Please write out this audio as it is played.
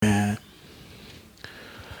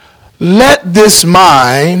Let this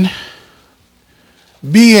mind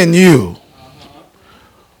be in you,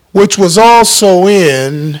 which was also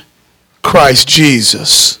in Christ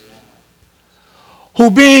Jesus, who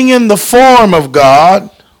being in the form of God,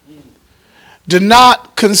 did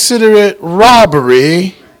not consider it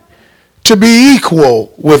robbery to be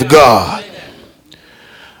equal with God,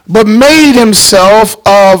 but made himself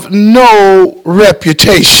of no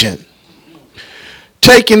reputation,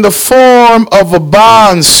 taking the form of a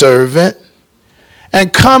bondservant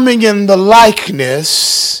and coming in the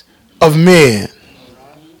likeness of men.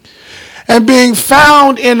 And being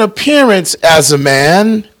found in appearance as a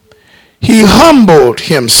man, he humbled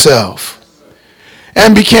himself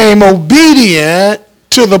and became obedient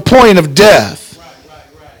to the point of death,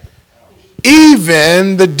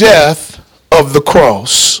 even the death of the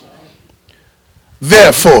cross.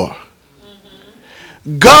 Therefore,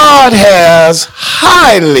 God has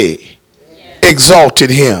highly exalted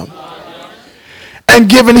him and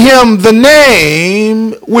given him the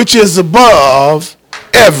name which is above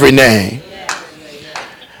every name,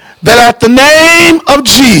 that at the name of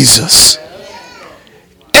Jesus,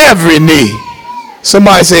 every knee,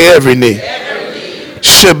 somebody say every knee,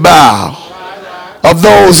 should bow, of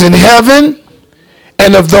those in heaven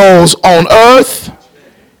and of those on earth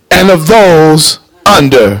and of those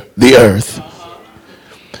under the earth,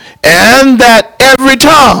 and that every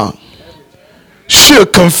tongue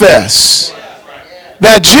should confess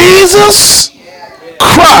that Jesus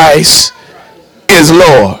Christ is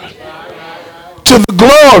Lord, to the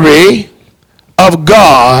glory of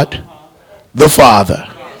God the Father.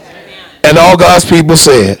 And all God's people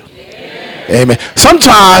said, amen.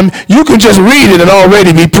 Sometimes you can just read it and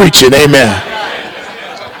already be preaching. Amen.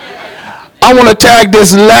 I want to tag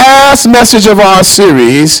this last message of our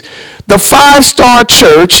series, the 5-star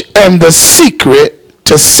church and the secret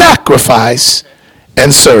to sacrifice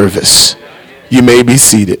and service. You may be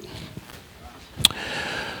seated.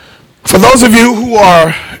 For those of you who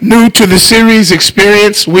are new to the series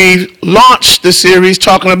experience, we launched the series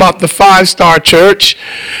talking about the 5-star church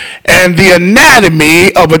and the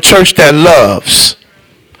anatomy of a church that loves.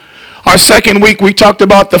 Our second week, we talked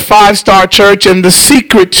about the 5-star church and the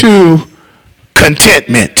secret to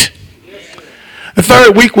contentment. The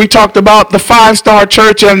third week, we talked about the 5-star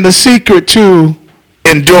church and the secret to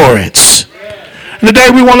endurance. And today,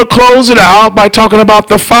 we want to close it out by talking about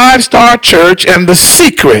the 5-star church and the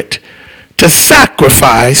secret to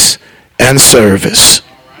sacrifice and service.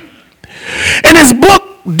 In his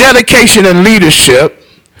book, Dedication and Leadership,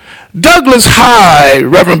 Douglas Hyde,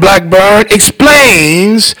 Reverend Blackburn,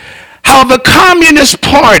 explains how the Communist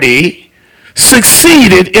Party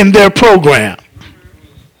succeeded in their program.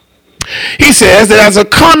 He says that as a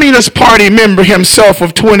Communist Party member himself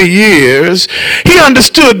of 20 years, he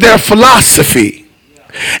understood their philosophy.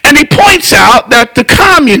 And he points out that the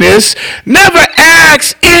communists never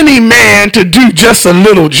asked any man to do just a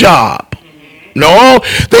little job. No,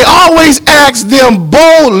 they always asked them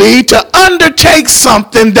boldly to undertake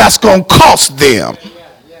something that's going to cost them.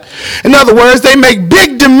 In other words, they make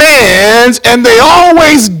big demands and they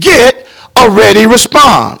always get a ready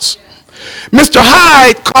response. Mr.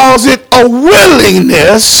 Hyde calls it a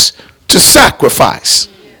willingness to sacrifice.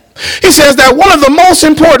 He says that one of the most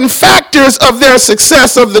important factors of their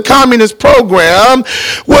success of the communist program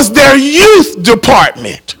was their youth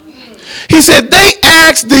department. He said they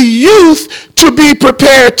asked the youth to be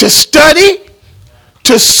prepared to study,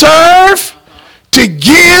 to serve, to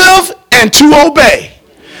give, and to obey.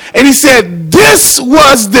 And he said this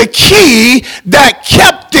was the key that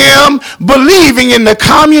kept them believing in the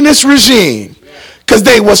communist regime, because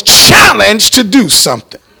they was challenged to do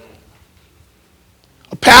something.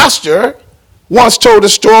 A pastor once told a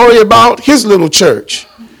story about his little church.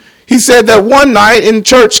 He said that one night in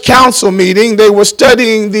church council meeting, they were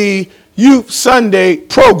studying the Youth Sunday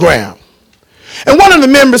program. And one of the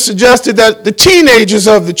members suggested that the teenagers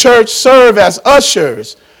of the church serve as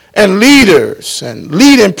ushers and leaders and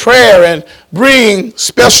lead in prayer and bring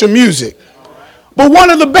special music. But one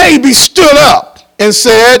of the babies stood up and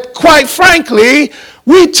said, quite frankly,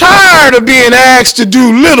 we're tired of being asked to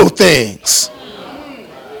do little things.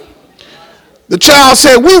 The child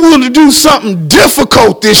said, we want to do something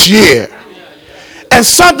difficult this year and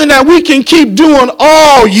something that we can keep doing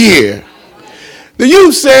all year. The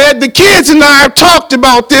youth said, the kids and I have talked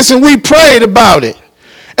about this and we prayed about it.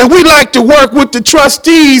 And we'd like to work with the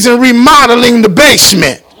trustees in remodeling the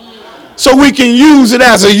basement so we can use it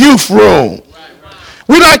as a youth room.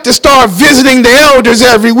 We like to start visiting the elders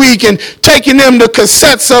every week and taking them the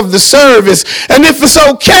cassettes of the service. And if it's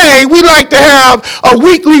okay, we like to have a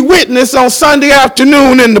weekly witness on Sunday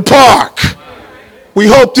afternoon in the park. We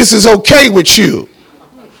hope this is okay with you.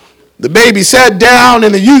 The baby sat down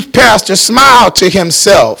and the youth pastor smiled to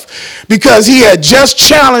himself because he had just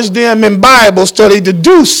challenged them in Bible study to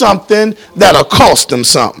do something that'll cost them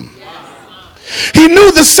something. He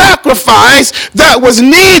knew the sacrifice that was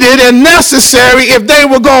needed and necessary if they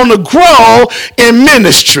were going to grow in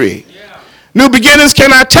ministry. New beginnings,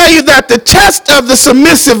 can I tell you that the test of the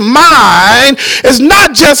submissive mind is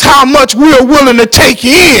not just how much we're willing to take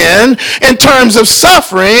in terms of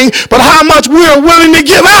suffering, but how much we're willing to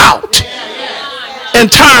give out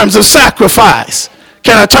in terms of sacrifice.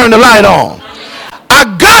 Can I turn the light on? I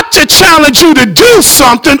got to challenge you to do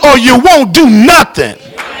something or you won't do nothing.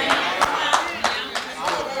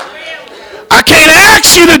 I can't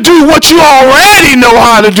ask you to do what you already know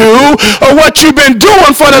how to do or what you've been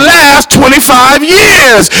doing for the last 25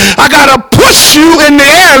 years. I got to push you in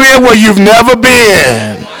the area where you've never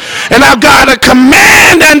been. And I've got to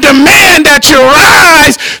command and demand that you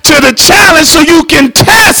rise to the challenge so you can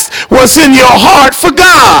test what's in your heart for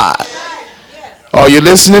God. Are you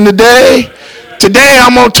listening today? Today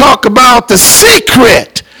I'm going to talk about the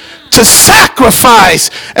secret to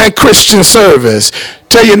sacrifice and Christian service.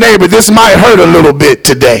 Tell your neighbor, this might hurt a little bit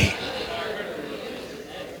today.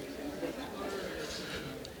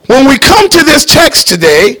 When we come to this text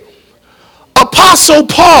today, Apostle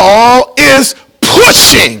Paul is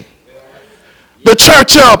pushing the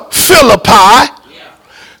church of Philippi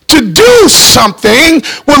to do something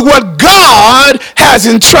with what God has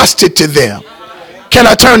entrusted to them. Can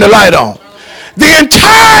I turn the light on? The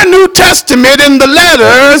entire New Testament and the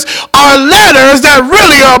letters are letters that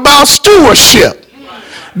really are about stewardship.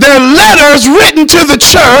 They're letters written to the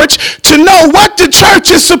church to know what the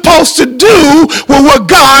church is supposed to do with what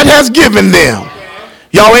God has given them.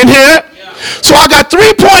 Y'all in here? So I got 3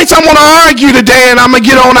 points I'm going to argue today, and I'm going to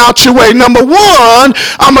get on out your way. Number one,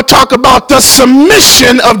 I'm going to talk about the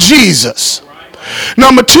submission of Jesus.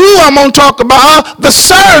 Number two, I'm going to talk about the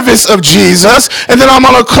service of Jesus. And then I'm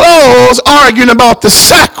going to close arguing about the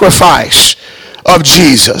sacrifice of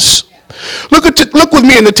Jesus. Look with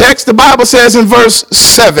me in the text. The Bible says in verse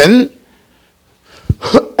 7,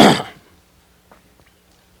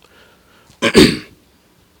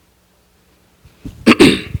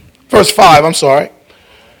 verse 5, I'm sorry.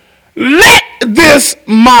 Let this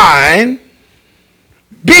mind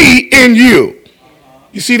be in you.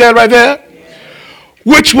 You see that right there?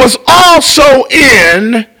 Which was also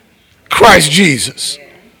in Christ Jesus,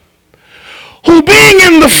 who being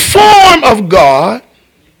in the form of God,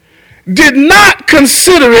 did not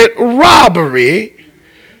consider it robbery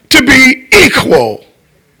to be equal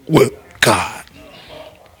with God.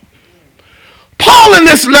 Paul in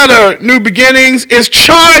this letter, New Beginnings, is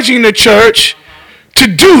charging the church to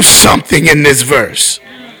do something in this verse.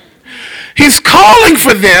 He's calling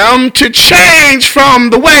for them to change from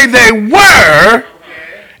the way they were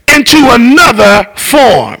into another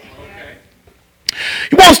form.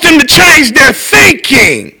 He wants them to change their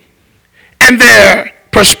thinking and their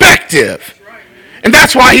perspective. And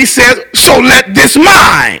that's why he says, so let this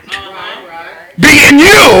mind be in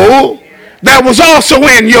you that was also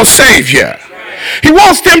in your Savior. He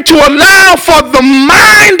wants them to allow for the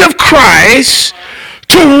mind of Christ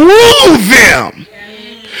to rule them,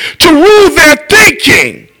 to rule their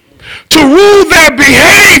thinking, to rule their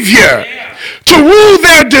behavior, to rule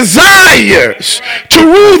their desires, to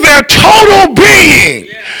rule their total being.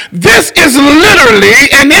 This is literally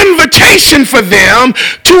an invitation for them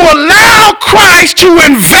to allow Christ to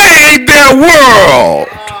invade their world.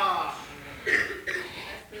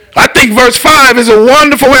 I think verse 5 is a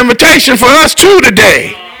wonderful invitation for us too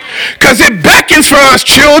today, because it beckons for us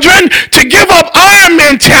children to give up our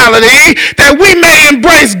mentality that we may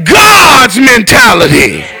embrace God's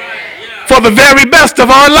mentality for the very best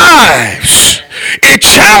of our lives. It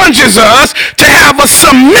challenges us to have a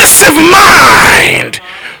submissive mind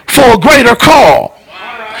for a greater call.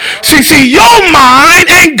 See, your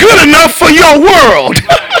mind ain't good enough for your world.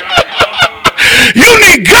 You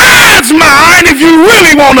need God's mind if you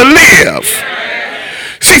really want to live.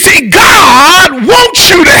 See, God wants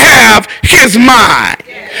you to have his mind.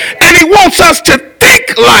 And he wants us to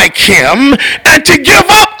think like him and to give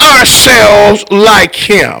up ourselves like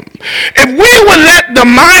him. If we would let the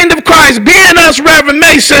mind of Christ be in us, Reverend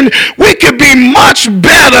Mason, we could be much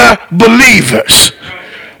better believers.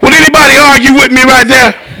 Would anybody argue with me right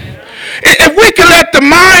there? If we could let the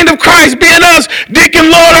mind of Christ be in us,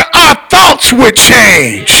 Deacon Lauder, our thoughts would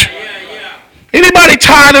change. Anybody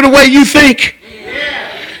tired of the way you think?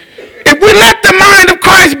 If we let the mind of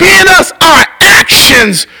Christ be in us, our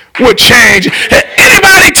actions would change.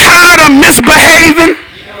 Anybody tired of misbehaving?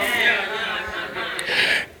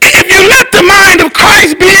 If you let the mind of Christ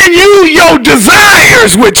you, your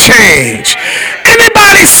desires would change.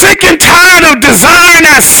 Anybody sick and tired of desiring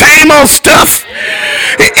that same old stuff?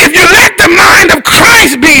 If you let the mind of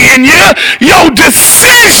Christ be in you, your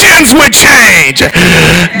decisions would change.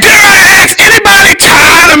 Dare I ask, anybody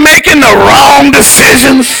tired of making the wrong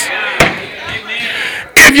decisions?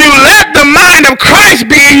 If you let the mind of Christ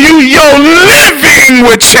be in you, your living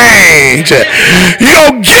would change.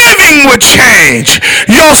 Your giving would change.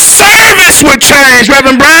 Your service would change,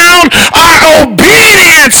 Reverend Brown. Our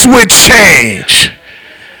obedience would change.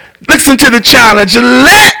 Listen to the challenge.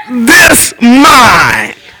 Let this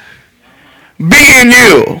mind be in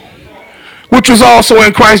you, which was also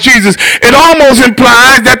in Christ Jesus. It almost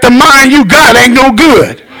implies that the mind you got ain't no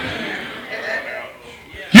good.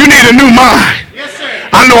 You need a new mind.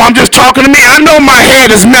 I know I'm just talking to me. I know my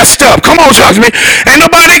head is messed up. Come on, talk to me. Ain't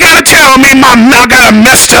nobody got to tell me I got a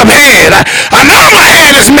messed up head. I know my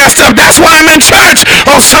head is messed up. That's why I'm in church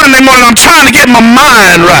on Sunday morning. I'm trying to get my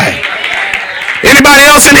mind right. Anybody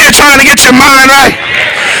else in here trying to get your mind right?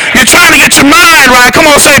 You're trying to get your mind right. Come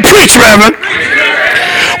on, say, preach, Reverend.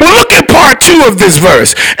 Well, look at part 2 of this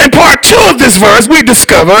verse. In part 2 of this verse, we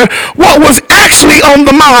discover what was actually on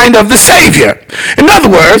the mind of the Savior. In other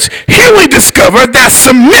words, here we discover that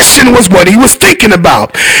submission was what he was thinking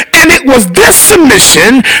about. And it was this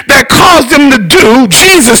submission that caused him to do,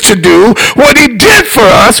 Jesus to do, what he did for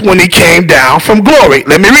us when he came down from glory.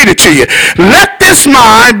 Let me read it to you. Let this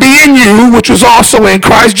mind be in you, which was also in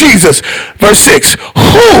Christ Jesus. Verse 6.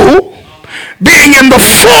 Who, being in the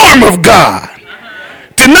form of God,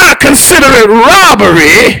 did not consider it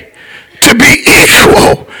robbery to be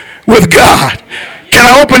equal with God. Can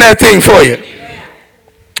I open that thing for you?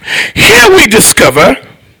 Here we discover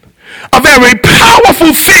a very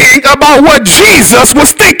powerful thing about what Jesus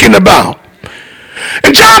was thinking about.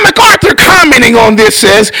 And John MacArthur, commenting on this,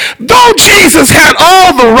 says, though Jesus had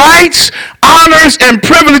all the rights, honors, and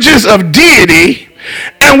privileges of deity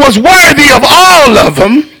and was worthy of all of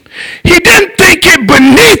them, he didn't think it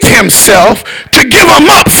beneath himself to give them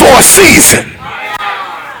up for a season.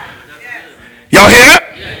 Y'all hear it?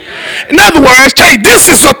 In other words, hey,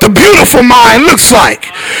 this is what the beautiful mind looks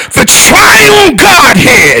like. The triune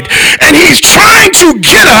Godhead. And he's trying to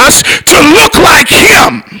get us to look like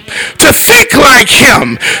him, to think like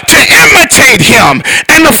him, to imitate him,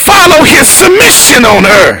 and to follow his submission on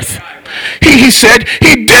earth. He said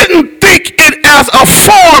he didn't think it as a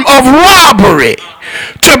form of robbery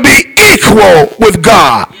to be equal with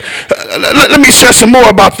God. Let me share some more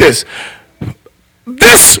about this.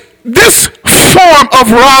 This form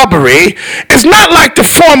of robbery is not like the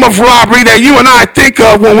form of robbery that you and I think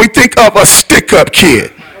of when we think of a stick-up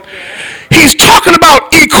kid. He's talking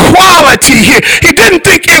about equality here. He didn't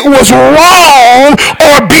think it was wrong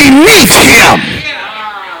or beneath him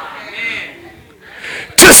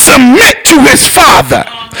to submit to his Father.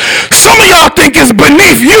 Some of y'all think it's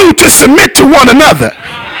beneath you to submit to one another.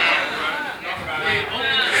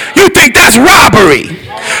 You think that's robbery.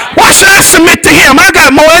 Why should I submit to him? I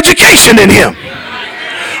got more education than him.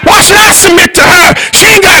 Why should I submit to her? She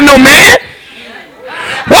ain't got no man.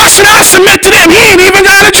 Why should I submit to them? He ain't even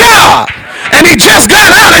got a job. And he just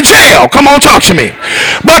got out of jail. Come on, talk to me.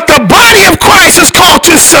 But the body of Christ is called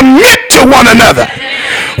to submit to one another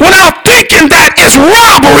without thinking that it's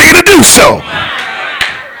robbery to do so.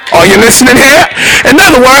 Are you listening here? In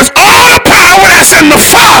other words, all the power that's in the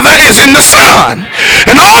Father is in the Son.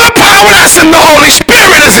 And all the power that's in the Holy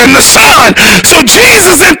Spirit is in the Son. So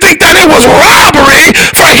Jesus didn't think that it was robbery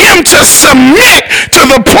for him to submit to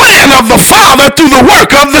the plan of the Father through the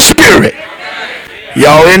work of the Spirit.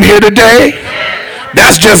 Y'all in here today?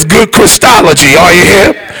 That's just good Christology. Are you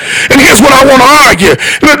here? And here's what I want to argue.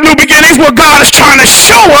 New Beginnings, what God is trying to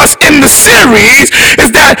show us in the series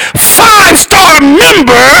is that 5-star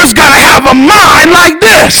members got to have a mind like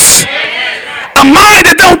this. A mind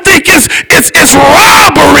that don't think it's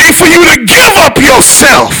robbery for you to give up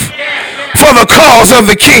yourself for the cause of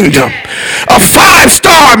the kingdom. A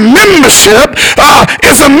 5-star membership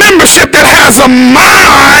is a membership that has a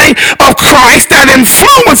mind of Christ that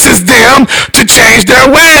influences them to change their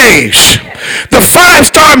ways. The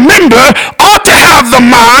 5-star member ought to have the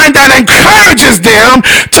mind that encourages them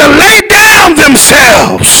to lay down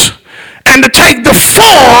themselves and to take the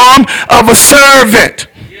form of a servant.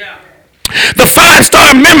 The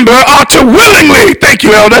 5-star member ought to willingly, thank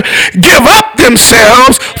you, Elder, give up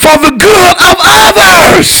themselves for the good of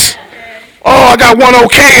others. Oh, I got one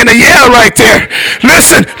okay and a yeah right there.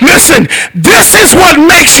 Listen. This is what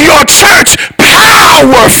makes your church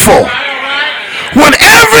powerful. When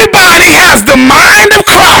everybody has the mind of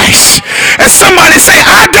Christ, and somebody say,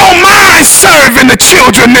 I don't mind serving the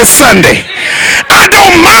children this Sunday. I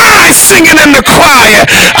don't mind singing in the choir.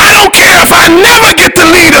 I don't care if I never get to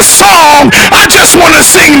lead a song. I just want to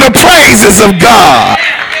sing the praises of God.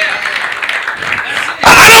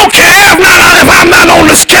 I don't care if I'm not on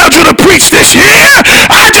the schedule to preach this year.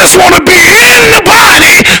 I just want to be in the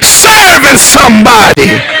body serving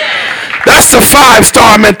somebody. That's the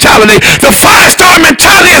 5-star mentality. The 5-star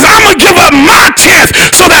mentality is I'm going to give up my 10th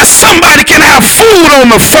so that somebody can have food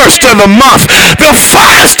on the first of the month. The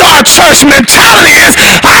 5-star church mentality is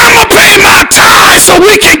I'm going to pay my tithe so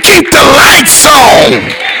we can keep the lights on.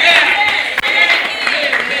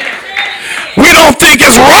 We don't think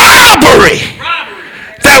it's robbery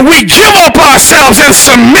that we give up ourselves and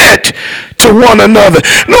submit to one another.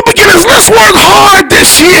 No, beginners, let's work hard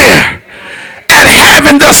this year at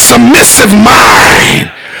having the submissive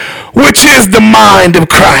mind, which is the mind of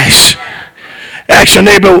Christ. Ask your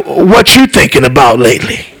neighbor, what you thinking about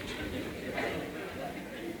lately?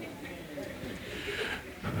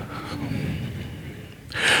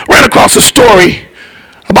 Ran across a story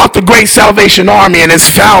about the Great Salvation Army and its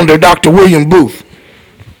founder, Dr. William Booth.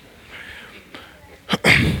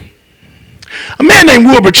 A man named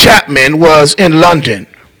Wilbur Chapman was in London,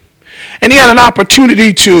 and he had an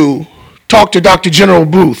opportunity to talk to Dr. General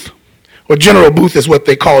Booth, or General Booth is what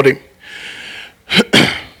they called him,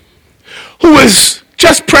 who was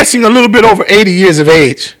just pressing a little bit over 80 years of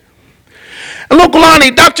age. And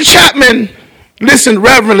Lokalani, Dr. Chapman listened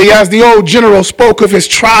reverently as the old general spoke of his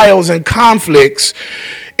trials and conflicts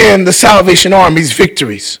in the Salvation Army's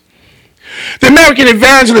victories. The American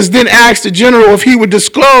evangelist then asked the general if he would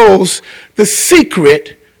disclose the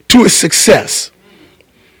secret to his success.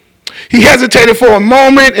 He hesitated for a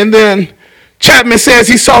moment, and then Chapman says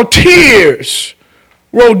he saw tears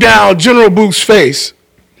roll down General Booth's face.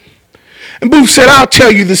 And Booth said, I'll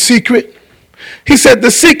tell you the secret. He said,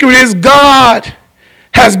 the secret is God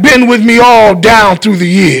has been with me all down through the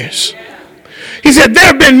years. He said, there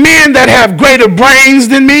have been men that have greater brains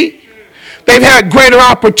than me. They've had greater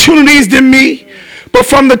opportunities than me. But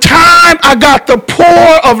from the time I got the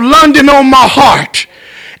poor of London on my heart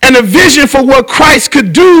and a vision for what Christ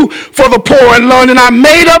could do for the poor in London, I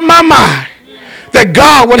made up my mind that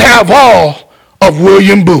God would have all of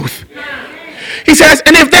William Booth. He says,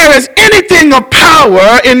 and if there is anything of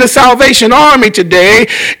power in the Salvation Army today,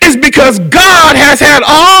 it's because God has had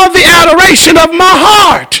all the adoration of my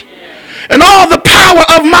heart and all the power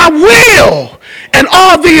of my will and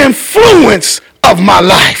all the influence of my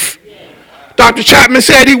life. Dr. Chapman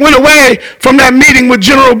said he went away from that meeting with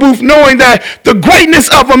General Booth knowing that the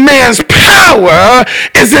greatness of a man's power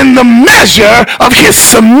is in the measure of his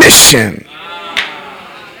submission.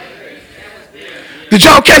 Did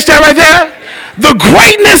y'all catch that right there? The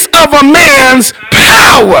greatness of a man's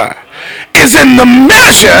power is in the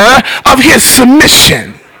measure of his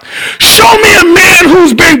submission. Show me a man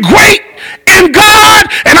who's been great in God,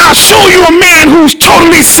 and I'll show you a man who's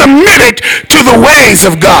totally submitted to the ways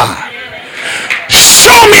of God.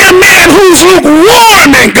 Show me a man who's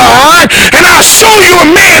lukewarm in God, and I'll show you a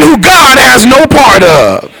man who God has no part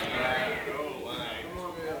of.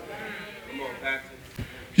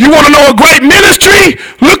 You want to know a great ministry?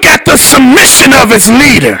 Look at the submission of its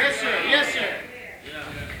leader. Yes, sir.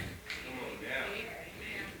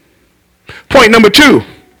 Point number 2,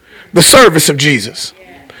 the service of Jesus.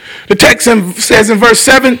 The text says in verse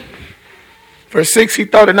 7, verse 6, he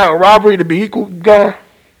thought it not robbery to be equal with God.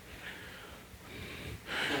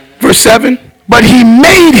 Verse 7, but he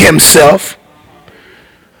made himself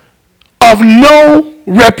of no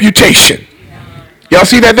reputation. Y'all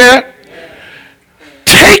see that there?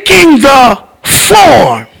 Taking the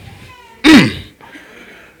form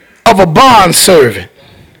of a bondservant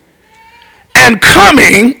and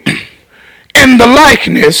coming in the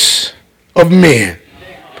likeness of men.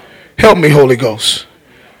 Help me, Holy Ghost,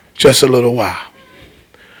 just a little while.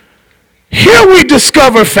 Here we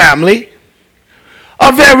discover, family,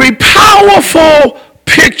 a very powerful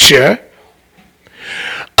picture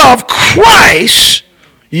of Christ,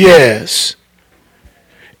 yes,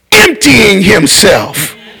 emptying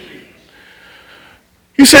himself.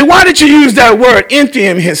 You say, why did you use that word,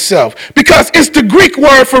 emptying himself? Because it's the Greek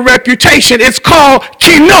word for reputation. It's called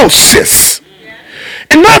kenosis.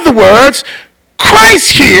 In other words,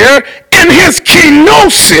 Christ here in his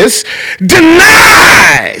kenosis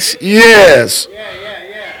denies, yes,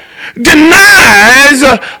 denies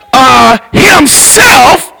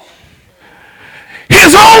himself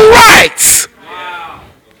his own rights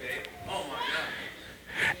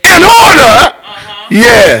in order,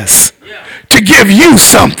 yes, to give you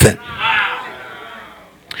something.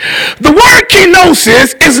 The word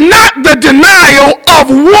kenosis is not the denial of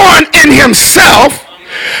one in himself,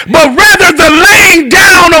 but rather the laying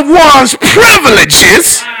down of one's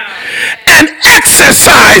privileges and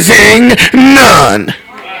exercising none.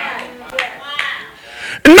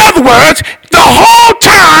 In other words, the whole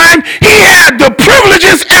time he had the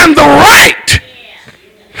privileges and the right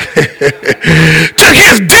to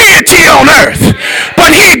his deity on earth,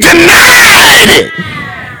 but he denied it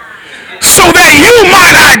so that you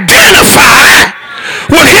might identify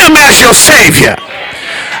with him as your Savior.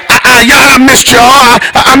 I missed y'all.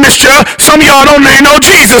 I missed y'all. Some of y'all don't even know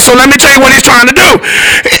Jesus, so let me tell you what he's trying to do.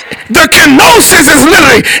 The kenosis is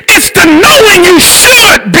literally, it's the knowing you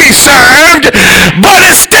should be served, but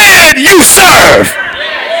instead you serve.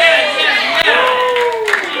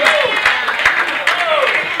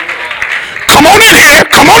 Come on in here.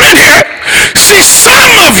 Come on in here. See,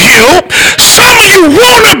 some of you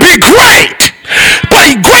want to be great,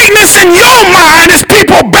 but greatness in your mind is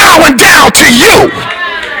people bowing down to you.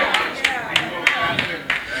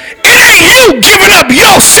 It ain't you giving up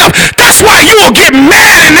yourself. That's why you will get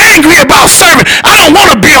mad and angry about serving. I don't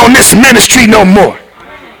want to be on this ministry no more.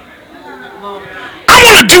 I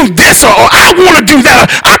want to do this or I want to do that.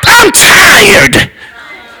 I'm tired.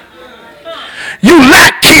 You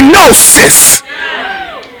lack kenosis.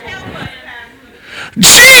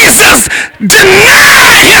 Jesus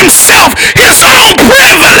denied himself his own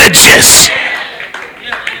privileges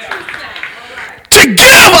to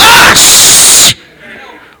give us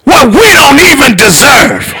what we don't even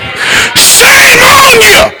deserve. Shame on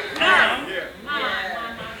you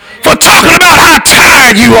for talking about how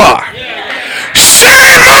tired you are.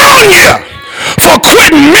 Shame on you for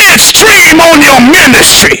quitting midstream on your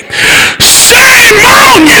ministry. Shame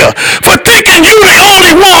on you for thinking you the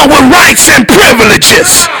only one with rights and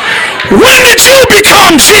privileges. When did you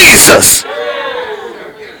become Jesus?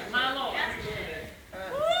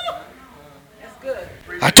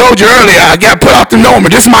 I told you earlier, I got put out the norm,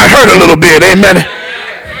 but this might hurt a little bit, amen.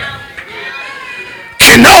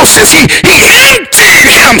 Kenosis, he emptied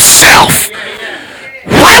himself.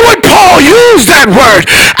 Why would Paul use that word?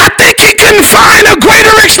 I think he couldn't find a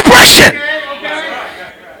greater expression.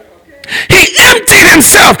 He emptied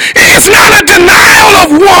himself. It's not a denial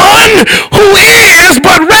of one who is,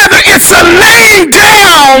 but rather it's a laying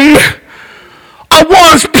down of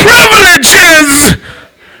one's privileges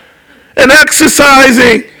and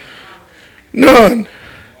exercising none.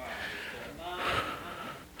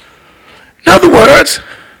 In other words,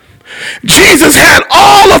 Jesus had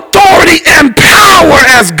all authority and power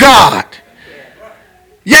as God,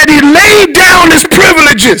 yet he laid down his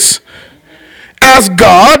privileges as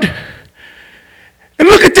God. And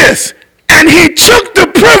look at this. And he took the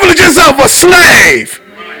privileges of a slave.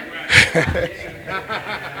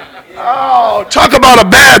 Oh, talk about a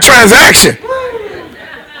bad transaction.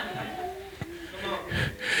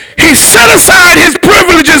 He set aside his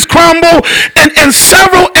privileges, Crumble, in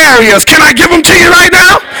several areas. Can I give them to you right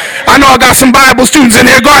now? I know I got some Bible students in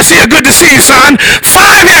here. Garcia, good to see you, son.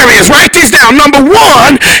 5 areas. Write these down. Number 1,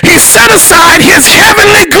 he set aside his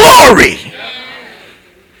heavenly glory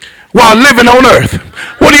while living on earth.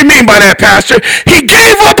 What do you mean by that, Pastor? He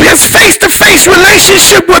gave up his face-to-face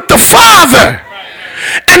relationship with the Father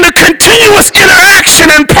and the continuous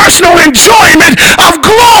interaction and personal enjoyment of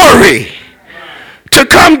glory to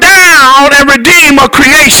come down and redeem a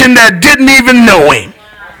creation that didn't even know him.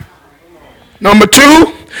 Number 2,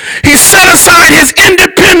 he set aside his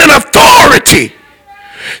independent authority.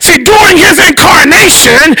 See, during his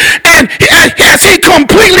incarnation, and as he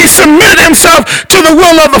completely submitted himself to the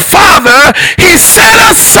will of the Father, he set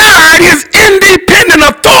aside his independent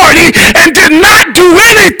authority and did not do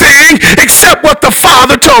anything except what the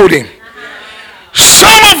Father told him.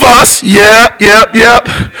 Some of us, yep,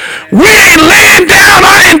 we ain't laying down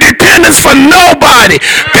our independence for nobody.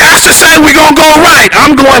 Pastor said we're going to go right.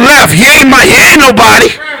 I'm going left. He ain't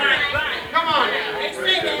nobody.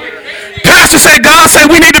 Pastor said, God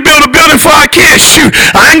said we need to build a building for our kids. Shoot,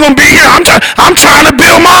 I ain't going to be here. I'm trying to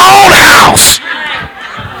build my own house.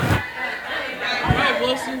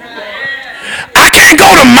 I can't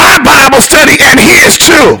go to my Bible study and his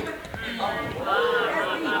too.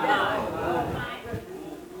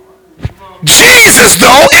 Jesus,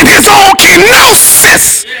 though, in his own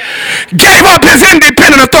kenosis, gave up his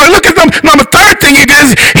independent authority. Look at the third thing he did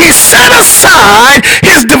is he set aside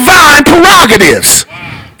his divine prerogatives.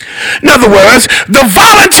 In other words, the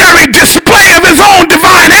voluntary display of his own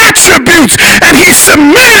divine attributes, and he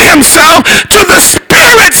submitted himself to the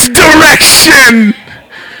Spirit's direction.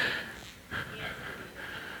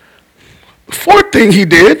 The fourth thing he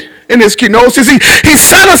did in his kenosis, he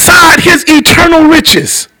set aside his eternal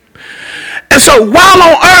riches. And so while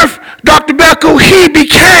on earth, Dr. Beckel, he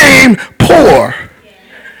became poor.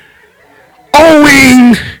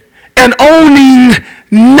 doing and owning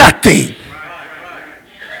nothing.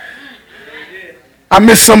 I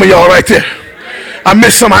missed some of y'all right there. I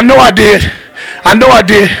missed some. I know I did.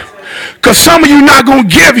 Because some of you not going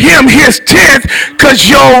to give him his 10th because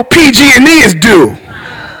your PG&E is due.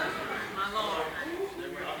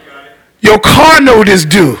 Your car note is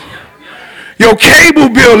due. Your cable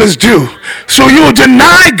bill is due. So you'll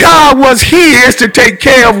deny God what's his to take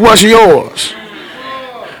care of what's yours.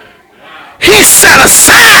 He set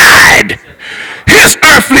aside his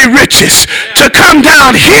earthly riches to come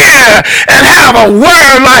down here and have a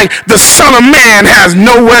word like the Son of Man has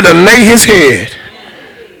nowhere to lay his head.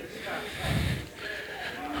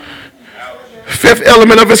 Fifth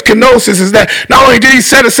element of his kenosis is that not only did he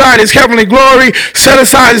set aside his heavenly glory, set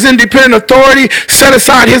aside his independent authority, set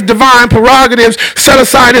aside his divine prerogatives, set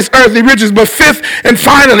aside his earthly riches, but fifth and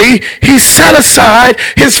finally, he set aside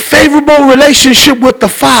his favorable relationship with the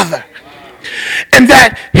Father. And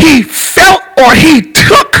that he felt or he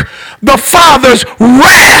took the Father's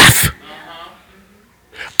wrath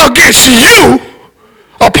against you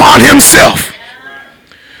upon himself.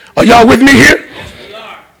 Are y'all with me here?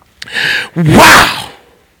 Wow.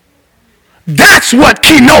 That's what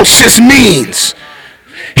kenosis means.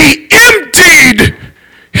 He emptied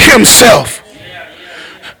himself.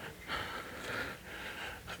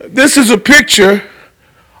 This is a picture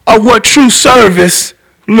of what true service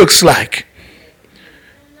looks like.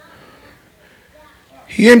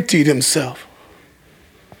 He emptied himself.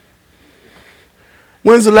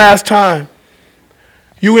 When's the last time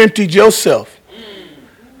you emptied yourself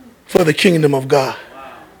for the kingdom of God?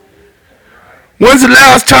 When's the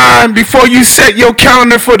last time before you set your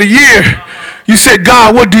calendar for the year, you said,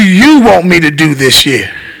 God, what do you want me to do this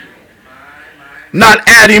year? Not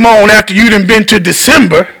add him on after you done been to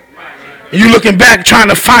December. You looking back trying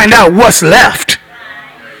to find out what's left.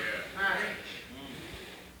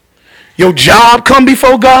 Your job come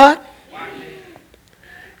before God.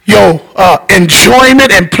 Your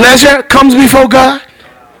enjoyment and pleasure comes before God.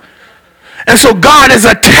 And so God is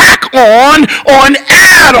a tack on or an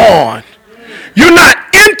add-on. You're not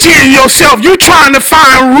emptying yourself. You're trying to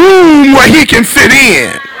find room where he can fit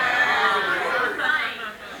in.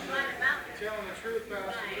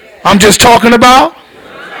 I'm just talking about.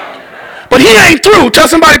 But he ain't through. Tell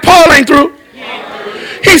somebody Paul ain't through.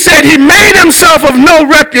 He said he made himself of no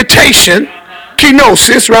reputation.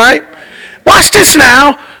 Kenosis, right? Watch this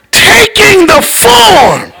now. Taking the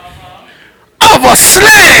form of a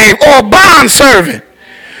slave or bondservant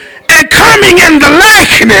and coming in the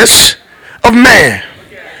likeness of man.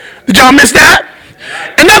 Did y'all miss that?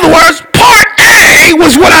 In other words, part A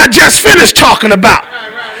was what I just finished talking about.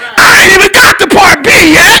 I ain't even got to part B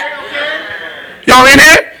yet. Y'all in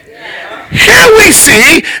here? Here we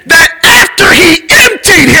see that after he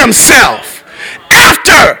emptied himself,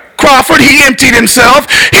 after Crawford he emptied himself,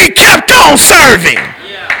 he kept on serving.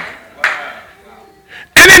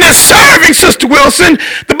 And in his serving, Sister Wilson,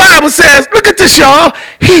 the Bible says, look at this, y'all.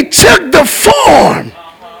 He took the form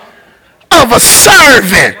of a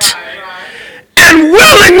servant and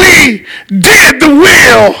willingly did the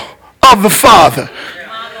will of the Father.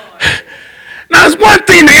 Now, it's one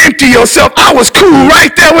thing to empty yourself. I was cool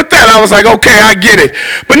right there with that. I was like, okay, I get it.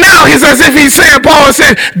 But now it's as if he's saying, Paul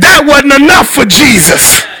said, that wasn't enough for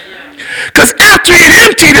Jesus. Because after he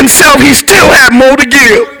emptied himself, he still had more to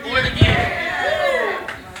give.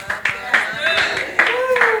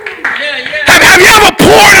 Have you ever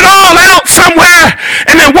poured it all out somewhere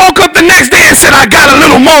and then woke up the next day and said, I got a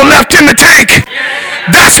little more left in the tank?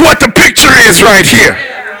 That's what the picture is right here.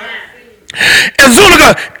 And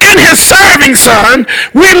Zuniga, in his serving, son,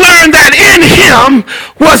 we learned that in him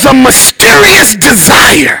was a mysterious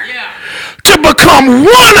desire to become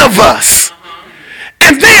one of us.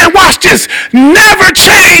 And then, watch this, never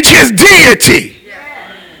change his deity.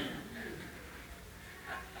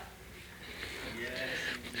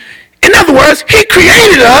 In other words, he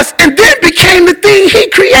created us and then became the thing he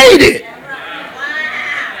created.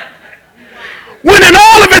 When in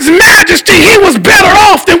all of his majesty, he was better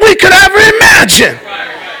off than we could ever imagine.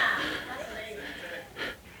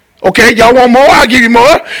 Okay, y'all want more? I'll give you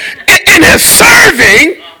more. In his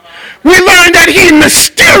serving, we learned that he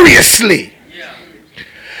mysteriously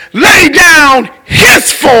laid down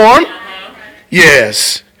his form,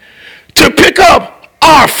 yes, to pick up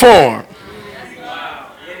our form.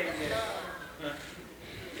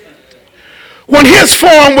 When his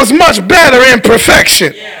form was much better in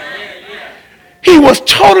perfection. He was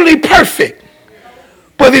totally perfect,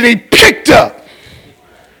 but then he picked up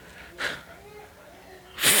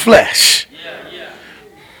flesh.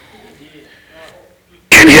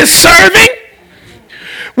 In his serving,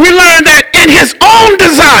 we learned that in his own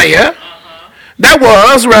desire, that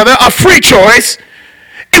was rather a free choice,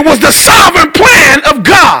 it was the sovereign plan of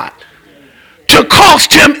God to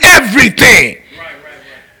cost him everything.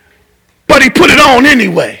 But he put it on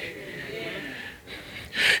anyway.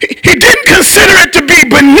 He didn't consider it to be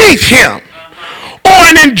beneath him or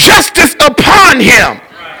an injustice upon him,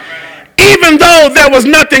 even though there was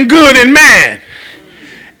nothing good in man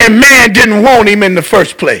and man didn't want him in the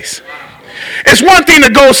first place. It's one thing to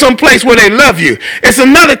go someplace where they love you. It's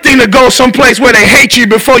another thing to go someplace where they hate you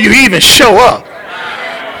before you even show up.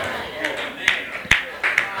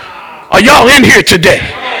 Are y'all in here today?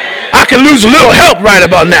 I can lose a little help right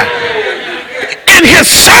about now. In his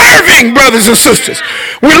serving, brothers and sisters,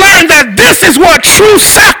 we learn that this is what true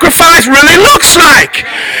sacrifice really looks like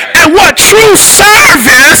and what true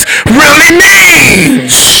service really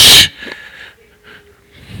means.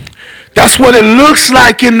 That's what it looks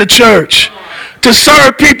like in the church, to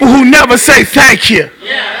serve people who never say thank you.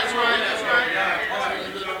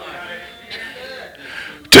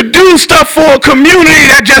 To do stuff for a community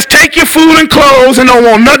that just take your food and clothes and don't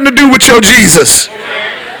want nothing to do with your Jesus.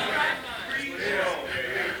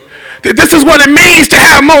 This is what it means to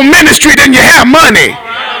have more ministry than you have money.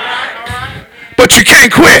 But you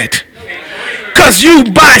can't quit, because you,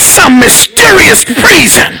 by some mysterious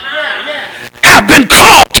reason, have been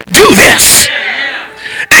called to do this.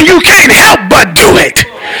 And you can't help but do it.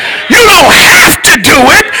 You don't have to do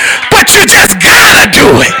it, but you just gotta do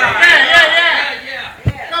it.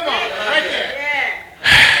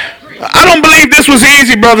 I don't believe this was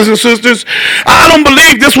easy, brothers and sisters. I don't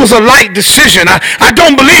believe this was a light decision. I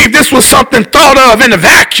don't believe this was something thought of in a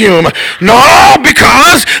vacuum. No,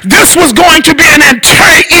 because this was going to be an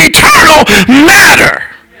eternal matter.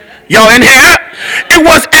 Y'all in here? It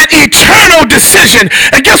was an eternal decision.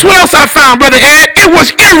 And guess what else I found, Brother Ed? It was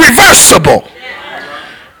irreversible.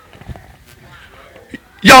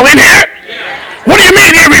 Y'all in here? What do you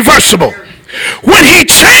mean irreversible? When he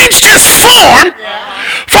changed his form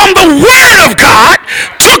from the Word of God,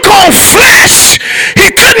 took on flesh,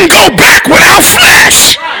 he couldn't go back without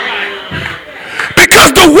flesh.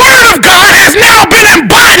 Because the Word of God has now been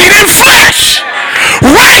embodied in flesh.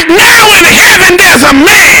 Right now in heaven there's a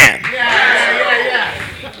man.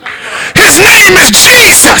 His name is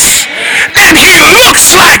Jesus, and he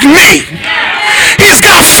looks like me. He's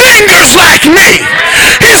got fingers like me.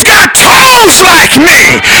 He's got toes like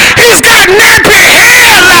me. He's got nappy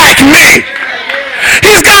hair like me.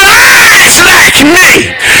 He's got eyes like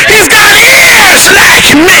me. He's got ears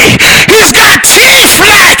like me. He's got teeth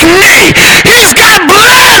like me. He's got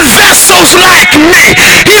blood vessels like me.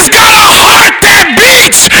 He's got a heart that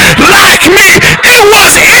beats like me. It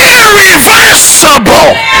was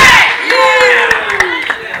irreversible.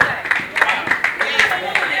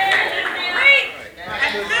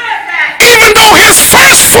 Even though his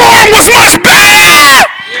first form was much better,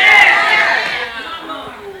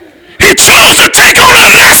 he chose to take on a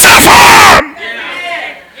lesser form,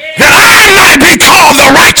 that I might be called the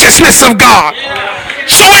righteousness of God.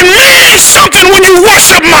 So it means something when you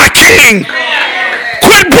worship my King.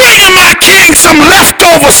 Quit bringing my King some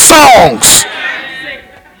leftover songs,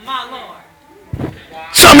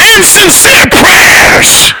 some insincere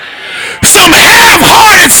prayers, some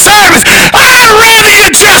half-hearted service. I'd rather you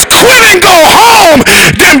just quit and go home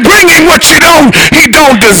than bring him what he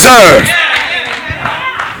don't deserve.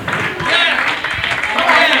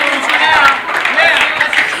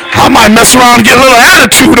 I might mess around and get a little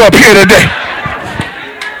attitude up here today.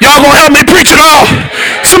 Y'all gonna help me preach it all?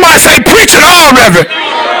 Somebody say, preach it all, Reverend.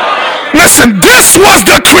 Listen, this was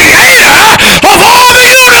the creator of all the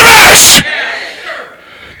universe.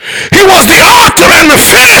 He was the author and the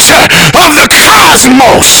finisher of the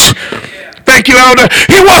cosmos. Thank you, Elder.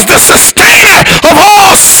 He was the sustainer of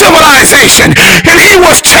all civilization. And he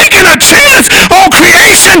was taking a chance on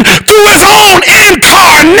creation through his own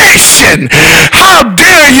incarnation. How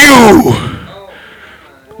dare you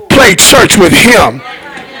play church with him?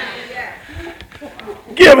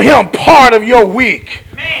 Give him part of your week.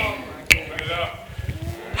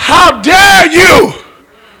 How dare you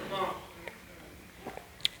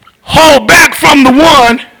hold back from the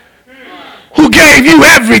one who gave you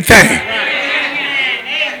everything?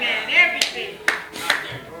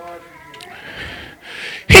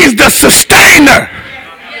 He's the sustainer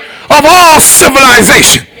of all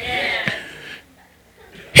civilization.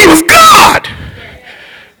 He was God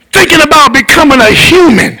thinking about becoming a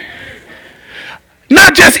human.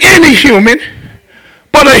 Not just any human,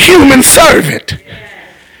 but a human servant.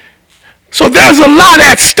 So there's a lot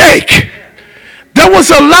at stake. There was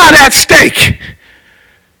a lot at stake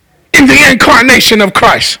in the incarnation of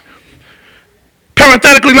Christ.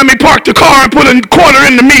 Parenthetically, let me park the car and put a quarter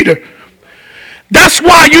in the meter. That's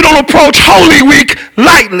why you don't approach Holy Week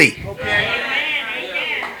lightly.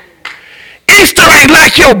 Easter ain't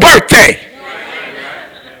like your birthday.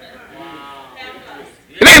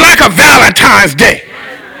 It ain't like a Valentine's Day.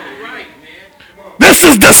 This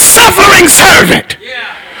is the suffering servant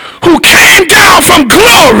who came down from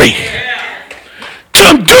glory to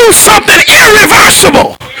do something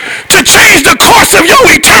irreversible, to change the course of your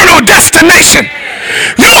eternal destination.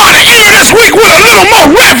 You ought to enter this week with a little more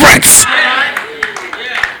reverence.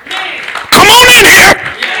 Come on in here.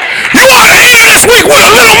 You ought to enter this week with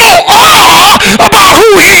a little more awe about who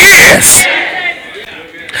he is.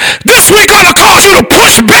 This week ought to cause you to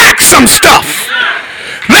push back some stuff.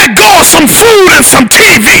 Let go of some food and some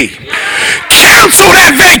TV. Cancel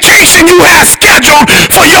that vacation you had scheduled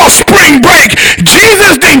for your spring break.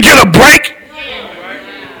 Jesus didn't get a break.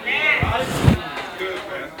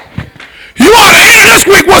 You ought to enter this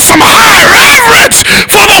week with some high reverence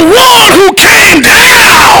for the one who came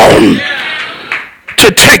down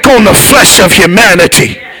to take on the flesh of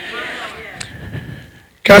humanity.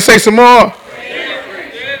 Can I say some more?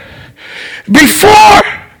 Before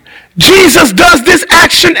Jesus does this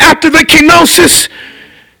action after the kenosis,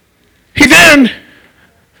 he then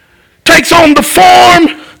takes on the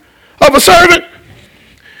form of a servant.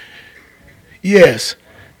 Yes.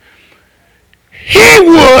 He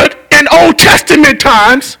would, in Old Testament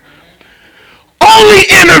times, only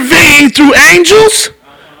intervene through angels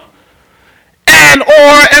and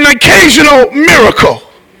or an occasional miracle.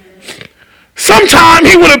 Sometimes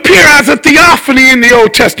he would appear as a theophany in the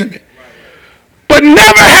Old Testament. But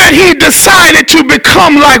never had he decided to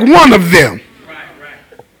become like one of them.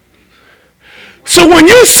 So when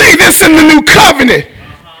you see this in the new covenant,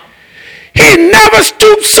 he never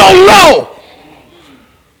stooped so low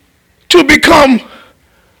to become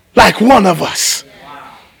like one of us.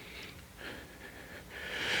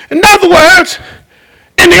 In other words,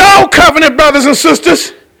 in the old covenant, brothers and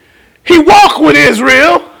sisters, he walked with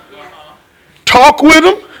Israel, talked with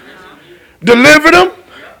them, delivered them,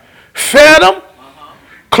 fed them,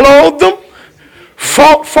 clothed them,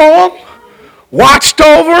 fought for them, watched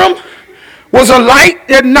over them, was a light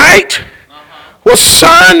at night, was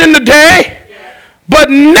sun in the day, but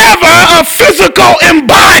never a physical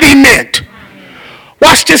embodiment.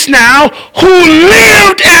 Watch this now. Who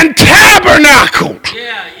lived and tabernacled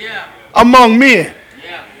among men.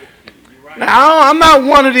 Now, I'm not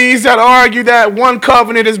one of these that argue that one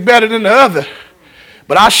covenant is better than the other,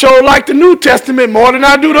 but I sure like the New Testament more than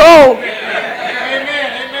I do the Old.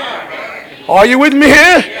 Are you with me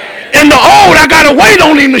here? In the Old, I got to wait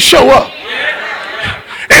on him to show up.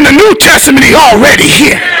 In the New Testament, he's already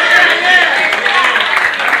here.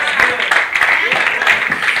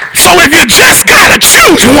 So if you just got to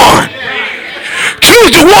choose one,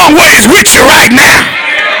 choose the one where he's with you right now.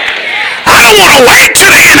 I don't want to wait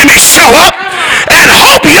till the enemy show up and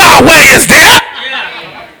hope Yahweh is there.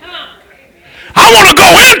 I want to go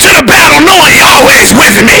into the battle knowing Yahweh is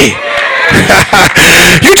with me.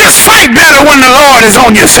 You just fight better when the Lord is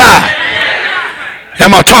on your side.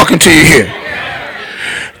 Am I talking to you here?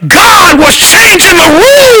 God was changing the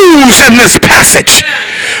rules in this passage.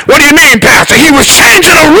 What do you mean, Pastor? He was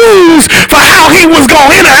changing the rules for how he was going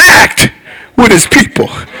to interact with his people.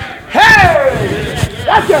 Hey,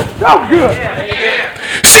 that's just so good.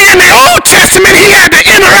 See, in the Old Testament, he had to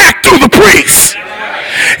interact through the priests.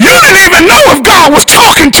 You didn't even know if God was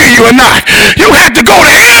talking to you or not. You had to go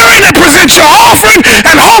to Aaron and present your offering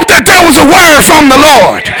and hope that there was a word from the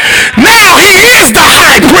Lord. Now he is the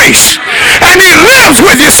high priest and he lives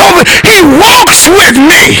with you, so that he walks with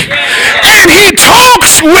me and he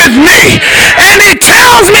talks with me and he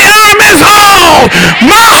tells me I'm his own.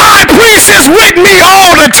 My high priest is with me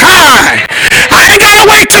all the time. I ain't got to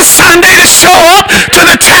wait till Sunday to show up to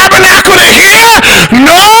the tabernacle to hear.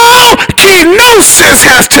 No, kenosis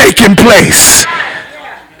has taken place.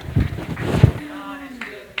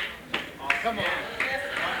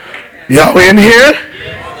 Y'all in here?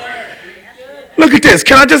 Look at this.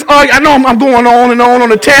 Can I just argue? I know I'm going on and on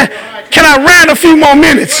the 10. Can I rant a few more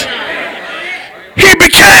minutes? He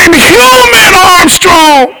became human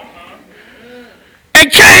Armstrong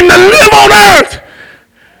and came to live on earth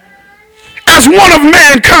as one of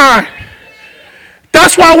mankind.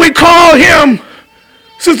 That's why we call him,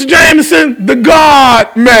 Sister Jameson, the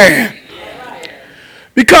God man.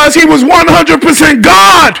 Because he was 100%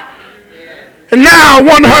 God and now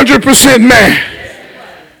 100% man.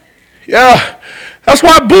 Yeah. That's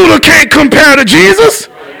why Buddha can't compare to Jesus.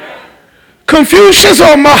 Confucius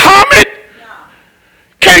or Muhammad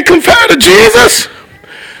can't compare to Jesus.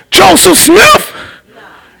 Joseph Smith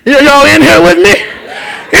Y'all in here with me?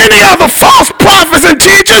 Any other false prophets and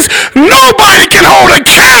teachers, nobody can hold a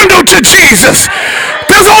candle to Jesus.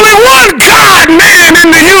 There's only one God man in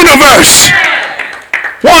the universe.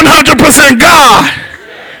 100% God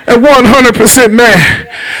and 100% man.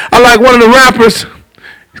 I like one of the rappers,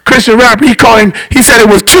 Christian rapper, he said it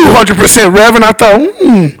was 200% Reverend. I thought,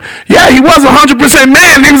 yeah, he was 100%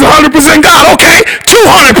 man. He was 100% God. Okay,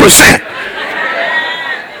 200%.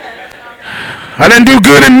 I didn't do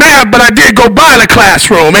good in math, but I did go by the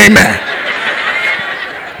classroom. Amen.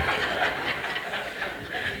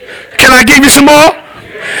 Can I give you some more?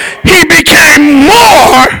 He became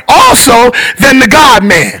more also than the God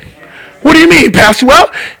man. What do you mean, Pastor? Well,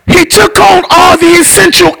 he took on all the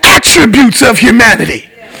essential attributes of humanity.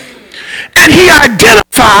 And he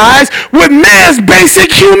identifies with man's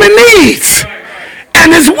basic human needs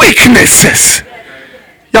and his weaknesses.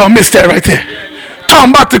 Y'all missed that right there.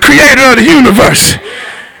 Talking about the creator of the universe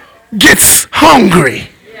gets hungry.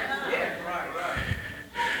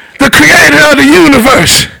 The creator of the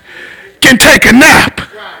universe can take a nap.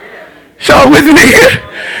 Y'all with me here?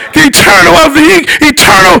 The eternal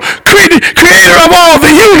creator of all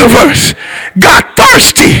the universe got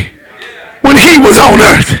thirsty when he was on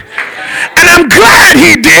earth. And I'm glad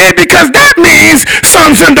he did, because that means,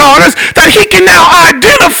 sons and daughters, that he can now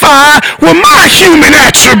identify with my human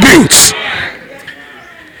attributes.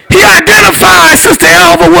 He identifies, Sister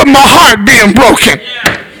Elva, with my heart being broken.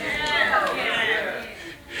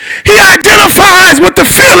 He identifies with the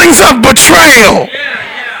feelings of betrayal.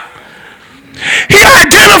 He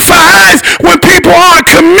identifies when people aren't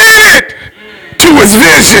committed to his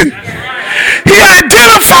vision. He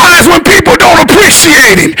identifies when people don't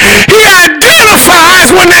appreciate him. He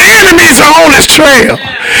identifies when the enemies are on his trail.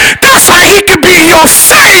 That's how he can be your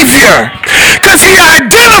savior, because he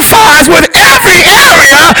identifies with every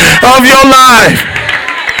area of your life.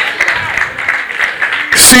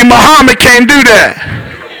 See, Muhammad can't do that.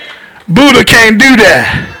 Buddha can't do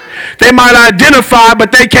that. They might identify,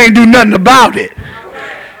 but they can't do nothing about it.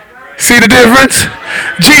 See the difference?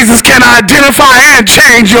 Jesus can identify and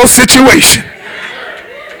change your situation.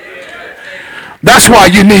 That's why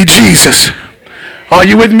you need Jesus. Are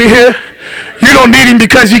you with me here? You don't need him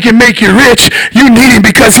because he can make you rich. You need him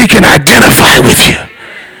because he can identify with you.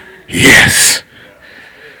 Yes.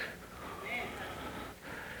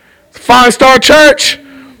 5-star church.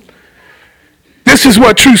 This is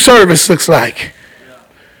what true service looks like.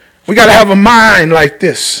 We got to have a mind like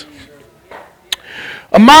this.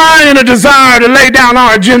 A mind and a desire to lay down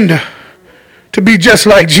our agenda to be just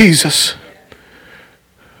like Jesus.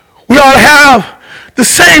 We ought to have the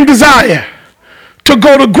same desire to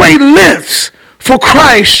go to great lengths for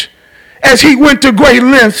Christ as he went to great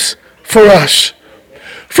lengths for us.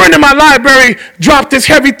 A friend in my library dropped this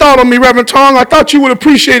heavy thought on me, Reverend Tong. I thought you would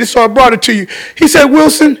appreciate it, so I brought it to you. He said,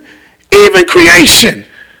 Wilson, even creation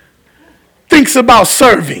thinks about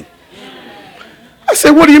serving. I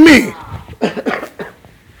said, what do you mean?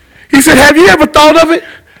 He said, have you ever thought of it?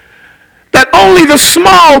 That only the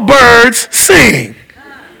small birds sing.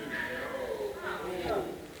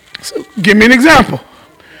 So, give me an example.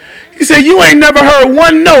 He said, you ain't never heard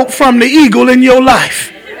one note from the eagle in your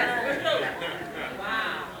life.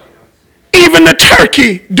 Even the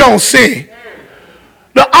turkey don't sing.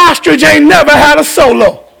 The ostrich ain't never had a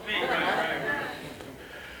solo.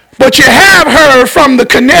 But you have heard from the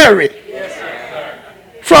canary,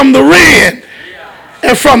 from the wren,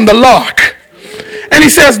 and from the lark. And he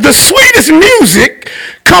says the sweetest music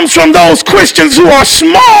comes from those Christians who are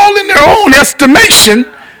small in their own estimation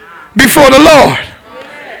before the Lord.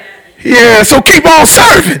 Yeah, so keep on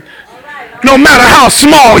serving, no matter how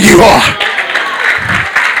small you are.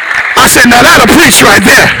 I said, now that'll preach right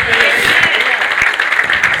there.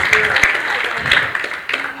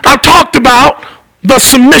 I talked about the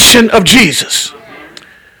submission of Jesus.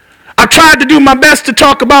 I tried to do my best to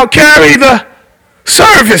talk about Carrie, the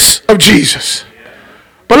service of Jesus.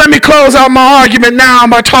 But let me close out my argument now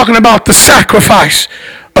by talking about the sacrifice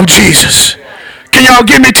of Jesus. Can y'all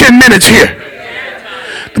give me 10 minutes here?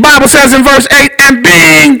 The Bible says in verse 8, and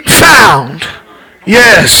being found,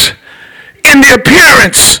 yes, in the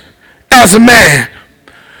appearance as a man.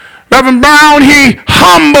 Reverend Brown, he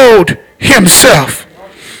humbled himself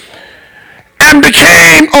and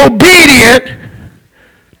became obedient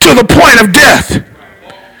to the point of death,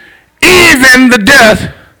 even the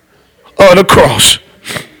death of the cross.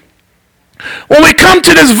 When we come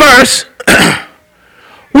to this verse,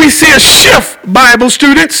 we see a shift, Bible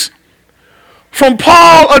students, from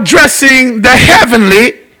Paul addressing the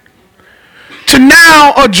heavenly to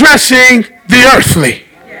now addressing the earthly.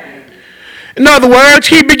 In other words,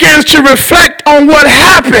 he begins to reflect on what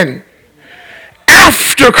happened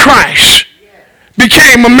after Christ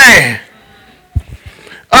became a man.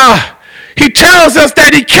 He tells us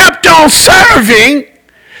that he kept on serving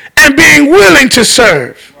and being willing to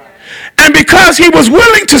serve. And because he was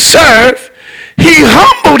willing to serve, he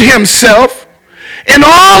humbled himself in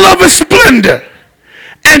all of his splendor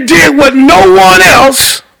and did what no one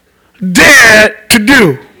else dared to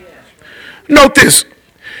do. Note this.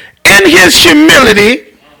 In his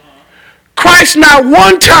humility, Christ not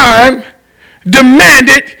one time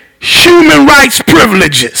demanded human rights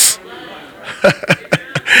privileges.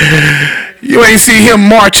 You ain't see him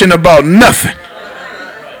marching about nothing.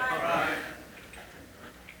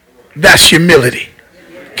 That's humility.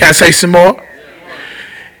 Can I say some more?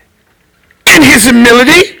 In his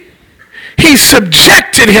humility, he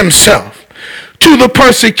subjected himself to the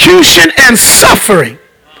persecution and suffering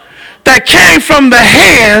that came from the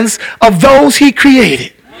hands of those he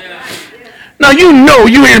created. Now you know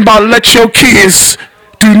you ain't about to let your kids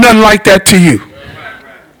do nothing like that to you.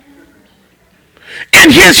 In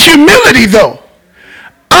his humility, though,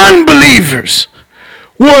 unbelievers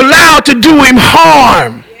were allowed to do him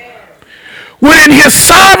harm. When in his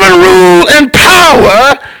sovereign rule and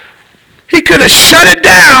power, he could have shut it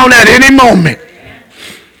down at any moment.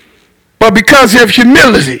 But because of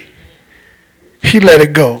humility, he let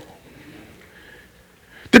it go.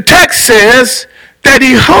 The text says that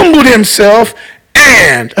he humbled himself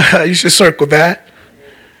and, you should circle that,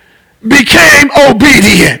 became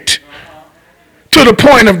obedient to the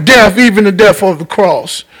point of death, even the death of the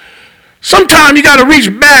cross. Sometimes you got to reach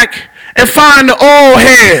back and find the old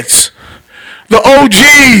heads, the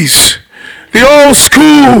OGs, the old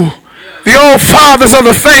school, the old fathers of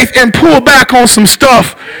the faith, and pull back on some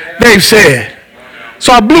stuff they've said.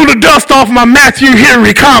 So I blew the dust off my Matthew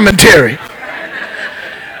Henry commentary.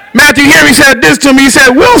 Matthew Henry said this to me. He said,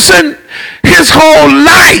 Wilson, his whole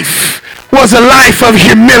life was a life of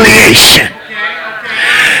humiliation.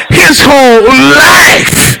 His whole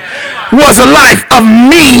life was a life of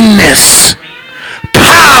meanness,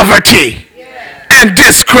 poverty, and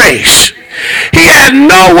disgrace. He had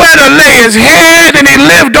nowhere to lay his head, and he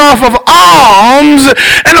lived off of alms.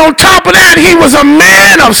 And on top of that, he was a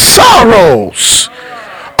man of sorrows,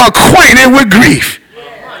 acquainted with grief.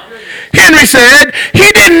 Henry said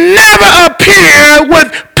he didn't never appear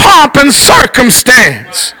with pomp and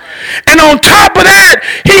circumstance. And on top of that,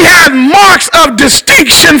 he had marks of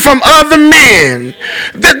distinction from other men.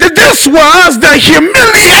 This was the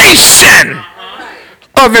humiliation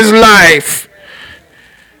of his life.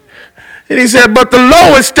 And he said, but the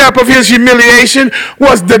lowest step of his humiliation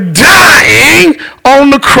was the dying on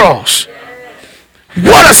the cross.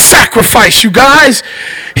 What a sacrifice, you guys.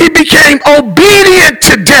 He became obedient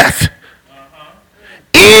to death.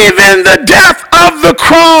 Even the death of the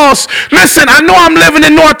cross. Listen, I know I'm living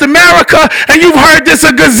in North America, and you've heard this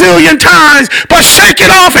a gazillion times, but shake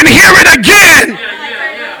it off and hear it again.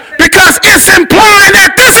 Because it's implying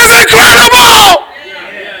that this is incredible.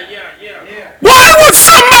 Why would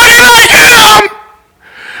somebody like him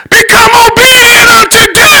become obedient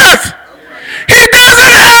unto death? He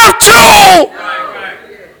doesn't have to.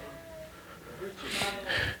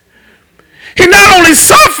 He not only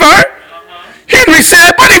suffered, Henry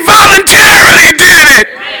said, but he voluntarily did it.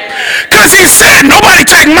 Because he said, nobody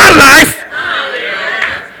take my life,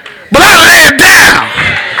 but I lay it down.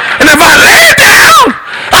 And if I lay it down,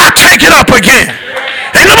 I'll take it up again.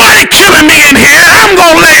 Ain't nobody killing me in here. I'm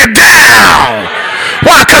going to lay it down.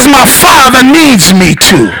 Why? Because my Father needs me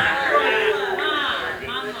to.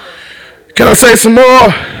 Can I say some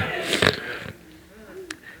more?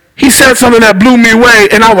 He said something that blew me away,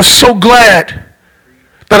 and I was so glad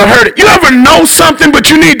that I heard it. You ever know something, but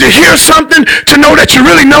you need to hear something to know that you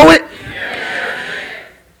really know it?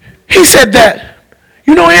 He said that,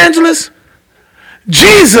 you know, Angelus,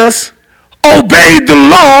 Jesus obeyed the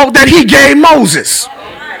law that he gave Moses.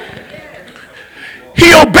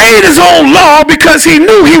 He obeyed his own law because he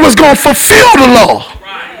knew he was going to fulfill the law.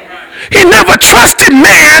 He never trusted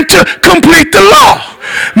man to complete the law.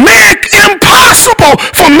 Impossible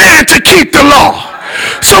for man to keep the law.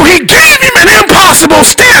 So he gave him an impossible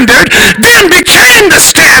standard, then became the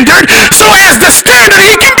standard, so as the standard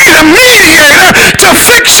he can be the mediator to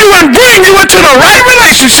fix you and bring you into the right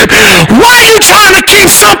relationship. Why are you trying to keep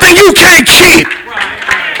something you can't keep?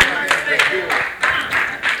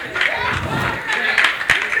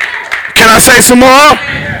 Can I say some more?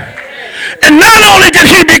 And not only did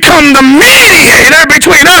he become the mediator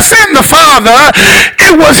between us and the Father,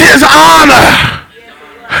 it was his honor.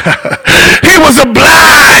 He was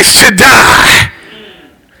obliged to die.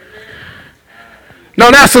 No,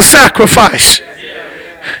 that's a sacrifice.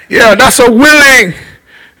 Yeah, that's a willing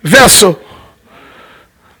vessel.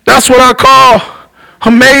 That's what I call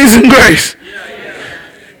amazing grace.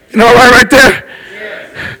 You know, right there.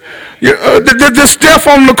 This death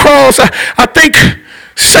on the cross, I think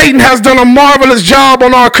Satan has done a marvelous job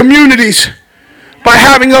on our communities by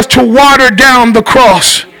having us to water down the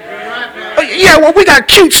cross. Yeah, well, we got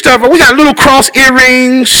cute stuff. We got little cross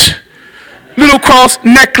earrings, little cross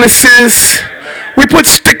necklaces. We put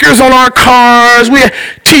stickers on our cars. We had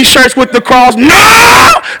T-shirts with the cross. No,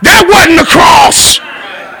 that wasn't the cross.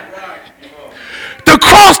 The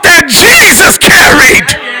cross that Jesus carried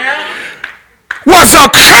was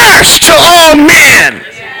a curse to all men.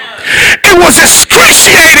 It was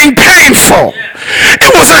excruciating painful.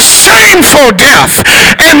 It was a shameful death,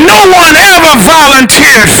 and no one ever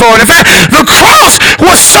volunteered for it. In fact, the cross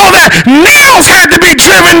was so that nails had to be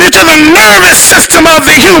driven into the nervous system of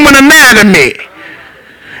the human anatomy.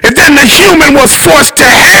 And then the human was forced to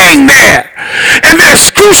hang there in the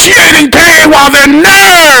excruciating pain while their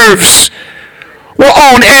nerves were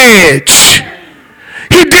on edge.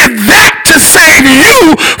 He did that to save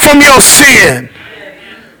you from your sin.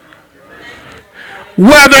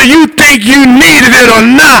 Whether you think you needed it or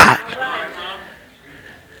not.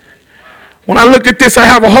 When I look at this, I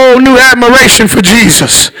have a whole new admiration for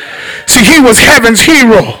Jesus. See, he was heaven's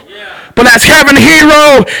hero. But as heaven's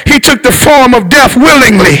hero, he took the form of death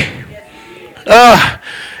willingly.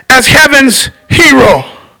 As heaven's hero,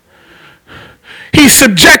 he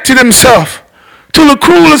subjected himself to the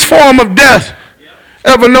cruelest form of death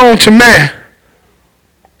ever known to man.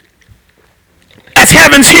 As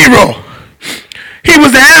heaven's hero, he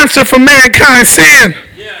was the answer for mankind's sin.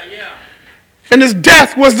 And his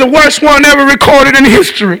death was the worst one ever recorded in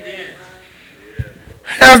history.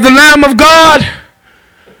 As the Lamb of God,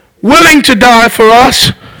 willing to die for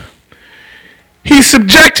us, he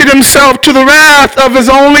subjected himself to the wrath of his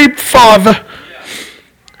only Father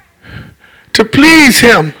to please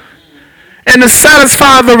him and to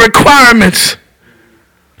satisfy the requirements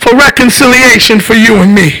for reconciliation for you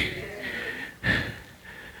and me.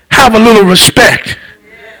 Have a little respect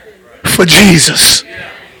for Jesus.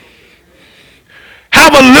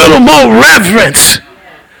 Have a little more reverence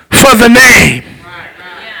for the name.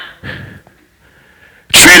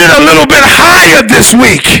 Treat it a little bit higher this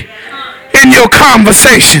week in your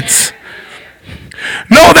conversations.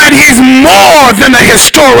 Know that he's more than a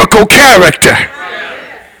historical character.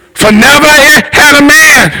 For never had a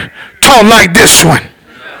man taught like this one.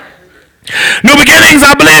 New beginnings,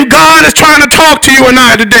 I believe God is trying to talk to you and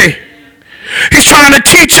I today. He's trying to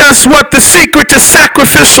teach us what the secret to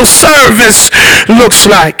sacrificial service looks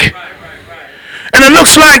like. And it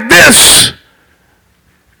looks like this: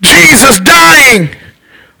 Jesus dying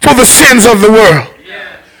for the sins of the world.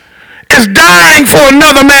 Is dying for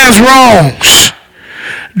another man's wrongs.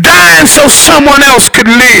 Dying so someone else could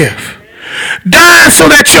live. Dying so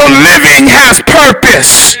that your living has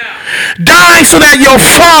purpose. Dying so that your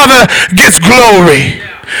Father gets glory.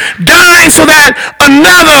 Dying so that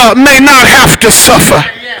another may not have to suffer.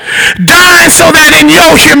 Dying so that in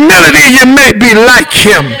your humility you may be like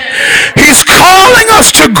him. He's calling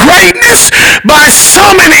us to greatness by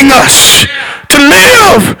summoning us to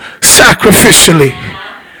live sacrificially.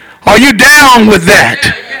 Are you down with that?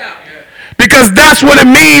 Because that's what it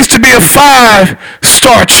means to be a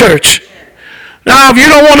 5-star church. Now, if you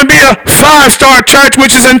don't want to be a 5-star church,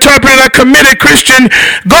 which is interpreted a committed Christian,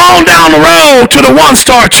 go on down the road to the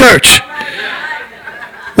 1-star church,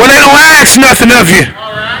 where they don't ask nothing of you.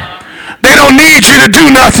 They don't need you to do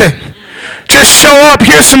nothing. Just show up,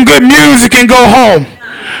 hear some good music, and go home.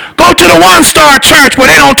 Go to the 1-star church where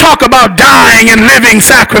they don't talk about dying and living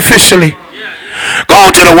sacrificially. Go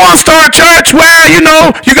to the 1-star church where,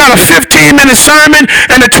 you got a 15-minute sermon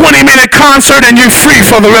and a 20-minute concert and you're free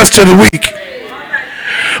for the rest of the week.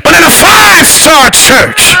 But in a 5-star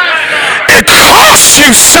church, it costs you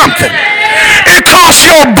something. It costs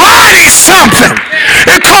your body something.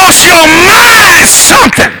 It costs your mind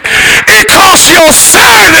something. It costs your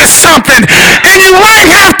service something. And you might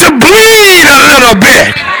have to bleed a little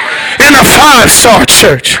bit in a 5-star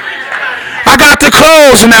church. I got to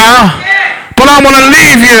close now, but I want to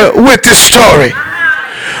leave you with this story.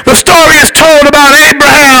 The story is told about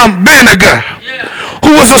Abraham Benniger,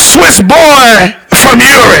 who was a Swiss boy from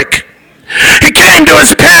Urich. He came to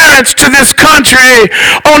his parents to this country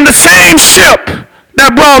on the same ship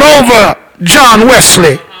that brought over John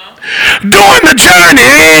Wesley. During the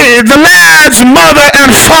journey, the lad's mother and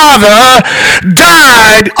father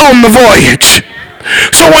died on the voyage.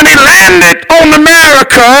 So when he landed on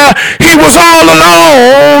America, he was all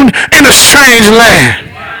alone in a strange land.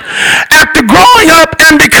 After growing up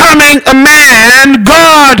and becoming a man,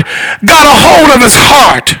 God got a hold of his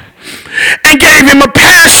heart and gave him a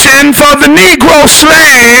passion for the Negro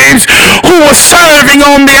slaves who were serving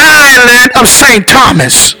on the island of St.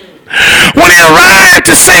 Thomas. When he arrived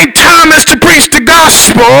to St. Thomas to preach the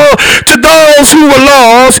gospel to those who were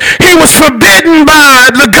lost, he was forbidden by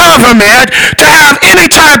the government to have any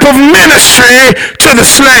type of ministry to the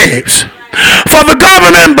slaves. For the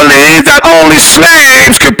government believed that only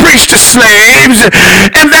slaves could preach to slaves,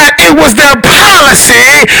 and that it was their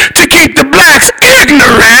policy to keep the blacks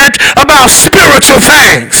ignorant about spiritual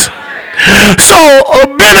things. So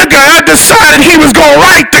Vinegar decided he was going to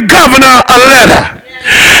write the governor a letter.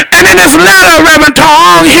 And in his letter, Reverend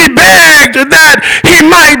Tong, he begged that he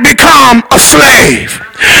might become a slave.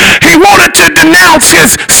 He wanted to denounce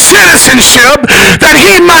his citizenship, that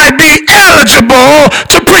he might be eligible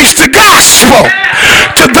to preach the gospel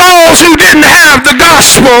to those who didn't have the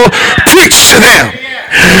gospel preached to them.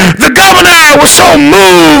 The governor was so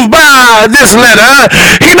moved by this letter,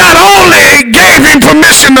 he not only gave him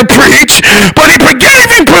permission to preach, but he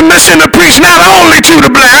gave him permission to preach not only to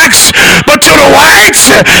the blacks, but to the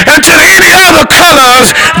whites and to any other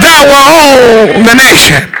colors that were on the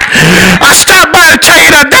nation. I stopped by to tell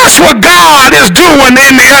you that that's what God is doing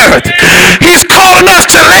in the earth. He's calling us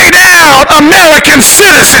to lay down American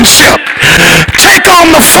citizenship, take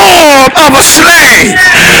on the form of a slave,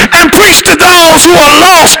 and preach to those who are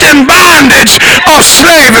lost in bondage of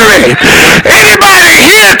slavery. Anybody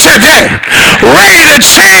here today ready to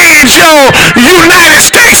change your United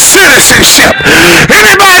States citizenship?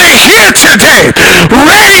 Anybody here today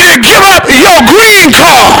ready to give up your green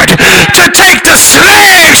card to take the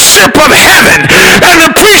slave ship of heaven and to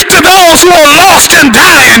preach to those who are lost and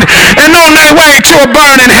dying and on their way to a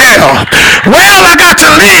burning hell? Well, I got to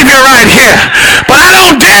leave you right here, but I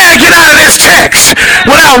don't dare get out of this text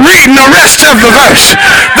without reading the rest of the verse.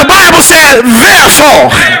 The Bible said, therefore,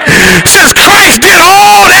 since Christ did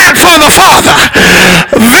all that for the Father,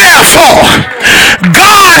 therefore,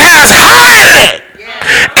 God has highly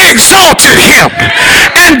exalted him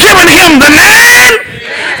and given him the name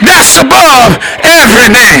that's above every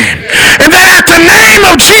name. And that at the name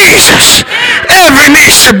of Jesus, every knee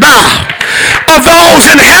should bow, of those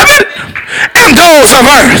in heaven and those of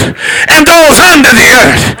earth and those under the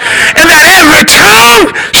earth, and that every tongue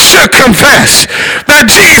should confess that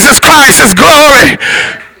Jesus Christ is glory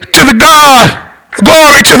to the God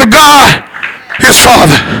his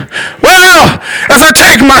Father. Well, as I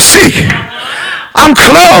take my seat, I'm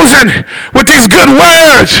closing with these good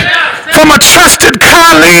words from a trusted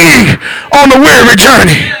colleague on the weary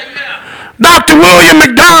journey. Dr. William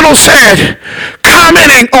McDonald said,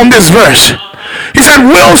 commenting on this verse, he said,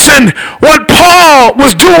 Wilson, what Paul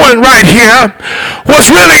was doing right here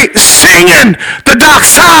was really singing the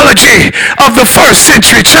doxology of the first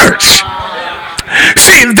century church.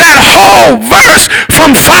 See, that whole verse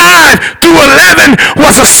from 5 through 11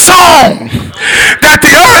 was a song that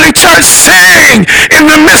the early church sang in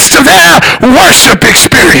the midst of their worship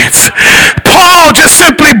experience. Paul just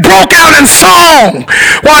simply broke out in song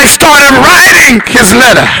while he started writing his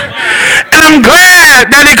letter. And I'm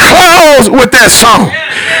glad that he closed with that song,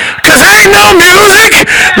 because ain't no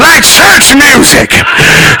music like church music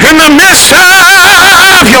in the midst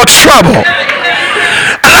of your trouble.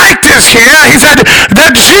 I like this here. He said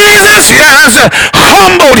that Jesus, yes,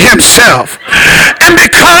 humbled himself. And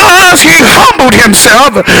because he humbled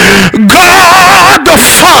himself, God the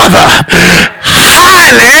Father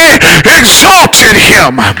highly exalted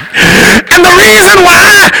him. And the reason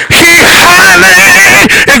why he highly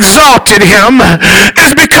exalted him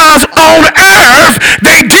is because on earth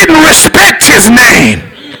they didn't respect his name.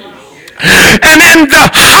 And in the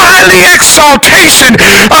highly exaltation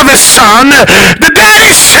of his son, the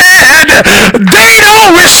daddy said, they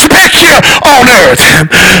don't respect you on earth,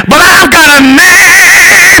 but I've got a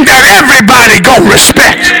name that everybody gonna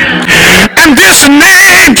respect. And this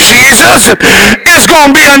name, Jesus, is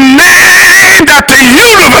gonna be a name that the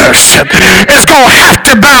universe is gonna have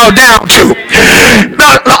to bow down to.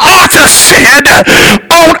 The author said,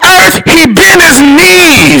 on earth he bent his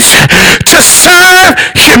knees to serve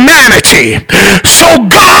humanity. So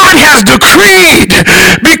God has decreed,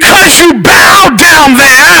 because you bow down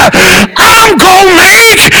there, I'm gonna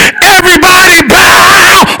make everybody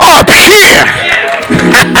bow up here.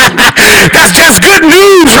 That's just good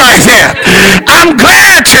news right there. I'm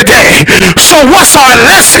glad today. So what's our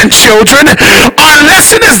lesson, children? Our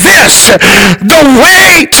lesson is this: the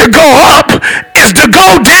way to go up is to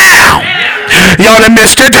go down. Y'all have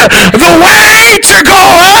missed it. The way to go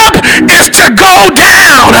up is to go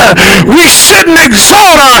down. We shouldn't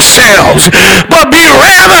exalt ourselves, but be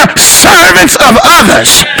rather servants expense of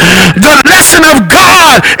others. The lesson of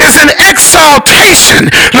God is an exaltation.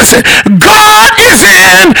 Listen, God is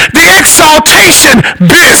in the exaltation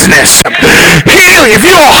business. If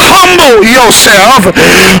you'll humble yourself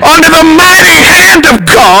under the mighty hand of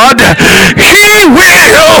God, he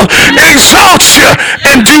will exalt you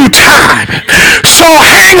in due time. So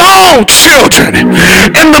hang on, children.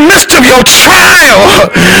 In the midst of your trial,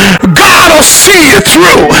 God will see you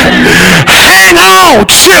through. Hang on,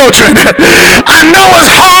 children. I know it's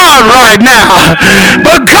hard right now,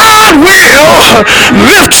 but God will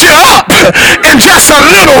lift you up in just a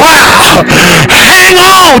little while. Hang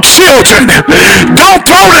on, children. Don't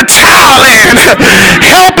throw the towel in.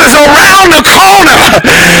 Help is around the corner.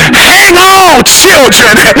 Hang on,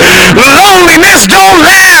 children. Loneliness don't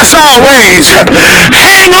last always.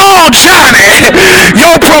 Hang on, Johnny.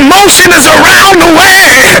 Your promotion is around the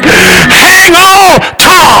way. Hang on,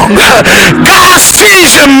 Tom. God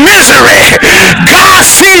sees your misery. God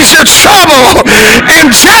sees your trouble.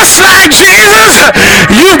 And just like Jesus,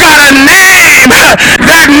 you got a name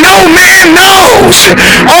that no man knows.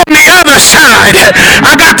 On the other side,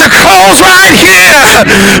 I got to close right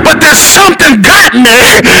here, but there's something got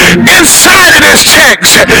me inside of this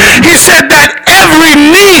text. He said that every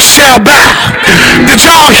knee shall bow. Did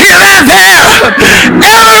y'all hear that there?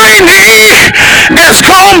 Every knee is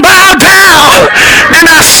gonna bow down. And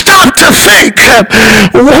I stopped to think,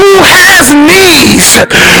 who has knees?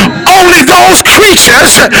 Only those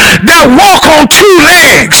creatures that walk on two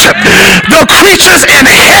legs. The creatures in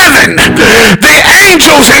heaven, the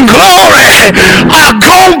angels in glory, are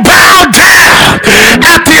gonna bow down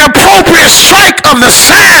at the appropriate strike of the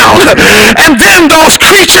sound. And then those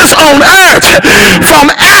creatures on earth, from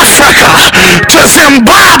Africa to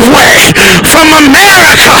Zimbabwe, from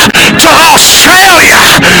America to Australia,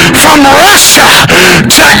 from Russia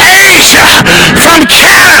to Asia, from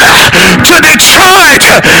Canada to Detroit,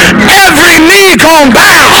 every knee gonna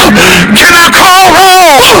bow. Can I call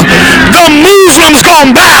roll? The Muslims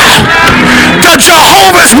gonna bow. The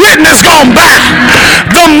Jehovah's Witness gonna bow.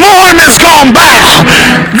 The Mormons gonna bow.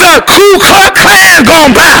 The Ku Klux Klan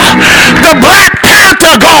gonna bow. The Black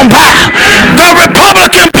Panther gonna bow. The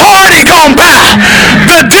Republican Party gonna bow.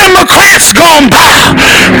 The Democrats gonna bow.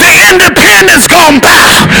 The Independents gonna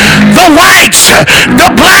bow. The whites, the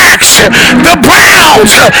blacks, the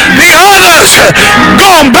browns, the others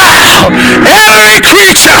gonna bow. Every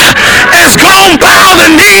creature is gonna bow the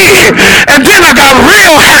knee. And then I got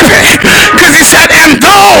real happy because he said, and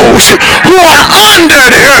those who are under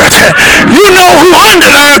the earth. You know who under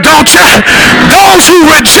the earth, don't you? Those who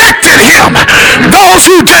rejected him. Those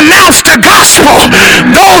who denounced the gospel.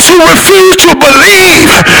 Those who refuse to believe,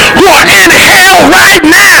 who are in hell right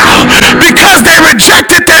now because they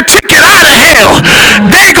rejected their ticket out of hell.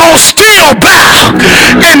 They gonna still bow.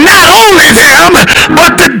 And not only them,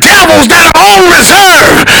 but the devils that are on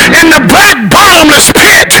reserve in the black bottomless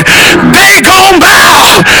pit, they gonna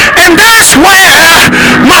bow. And that's where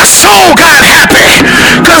my soul got happy,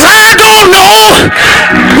 because I don't know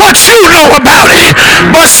what you know about it,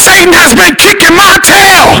 but Satan has been kicking my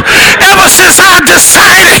tail ever since I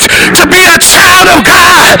decided to be a child of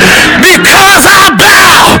God. Because I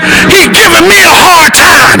bow, he's giving me a hard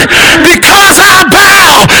time. Because I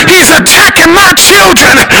bow, he's attacking my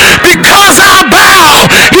children. Because I bow,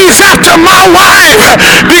 he's after my wife.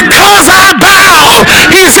 Because I bow,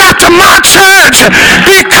 he's after my church.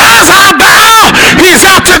 Because I bow, he's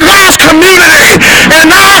after God's community.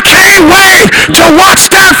 And I can't wait to watch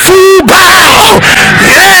that fool bow.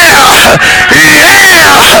 Yeah,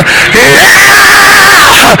 yeah, yeah.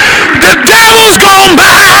 The devil's gonna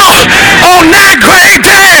bow on that great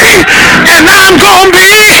day. And I'm gonna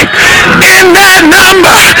be in that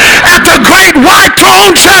number at the great white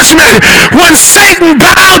throne judgment when Satan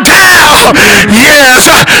bowed down. Yes,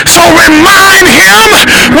 so remind him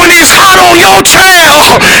when he's hot on your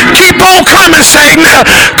trail. Keep on coming, Satan,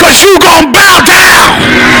 because you gonna bow down.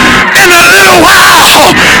 In a little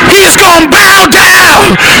while, he's gonna bow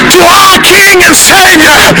down to our King and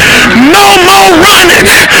Savior. No more running,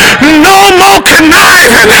 no more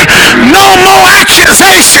conniving, no more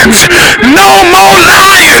accusations, no more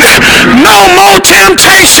lying, no more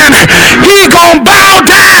temptation. He gonna bow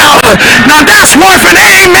down. Now that's worth an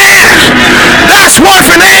amen. That's worth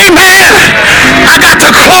an amen. I got to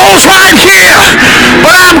close right here,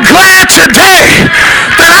 but I'm glad today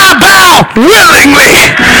that I bow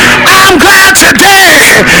willingly. I'm glad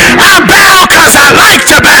today I bow because I like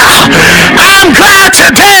to bow. I'm glad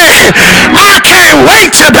today I can't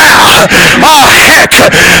wait to bow. Oh heck,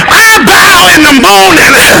 I bow in the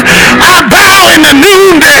morning. I bow in the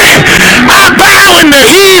noonday. I bow in the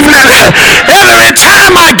evening. Every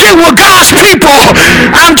time I get with God's people,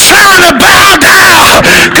 I'm trying to bow down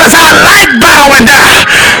because I like bowing down.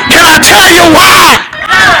 Can I tell you why?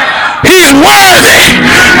 He's worthy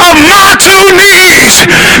of my two knees.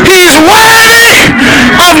 He's worthy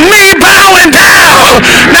of me bowing down.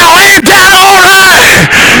 Now ain't that all right?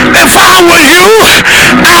 If I were you,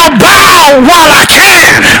 I'll bow while I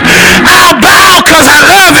can. I'll bow because I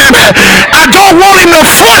love him. I don't want him to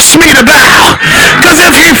force me to bow. Because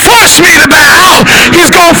if he forced me to bow, he's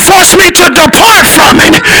going to force me to depart from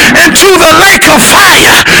him into the lake of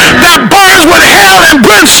fire that burns with hell and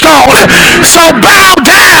brimstone. So bow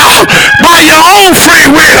down by your own free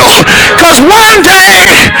will, because one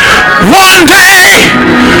day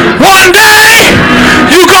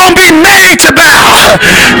you're going to be made to bow.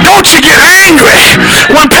 Don't you get angry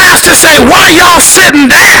when pastors say, why y'all sitting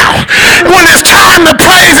down when it's time to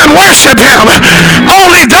praise and worship him?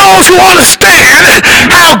 Only those who understand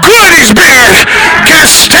how good he's been can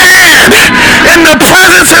stand in the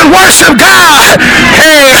presence and worship God.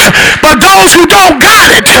 Hey, but those who don't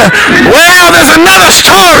got it, well, there's another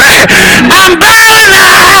story. I'm bowing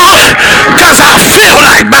now because I feel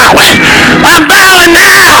like bowing. I'm bowing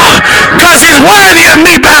now because he's worthy of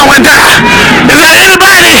me bowing down. Is there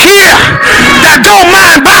anybody here that don't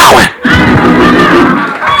mind bowing?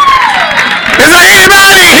 Is there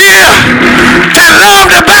anybody here that love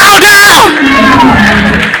to bow down?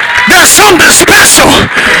 There's something special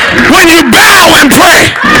when you bow and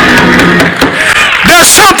pray. There's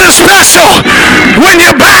something special when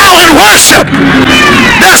you bow and worship.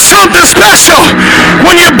 There's something special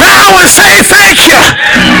when you bow and say thank you.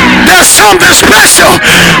 There's something special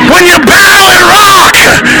when you bow and rock.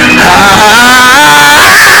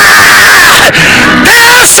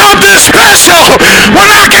 There's something special when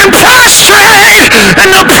I can prostrate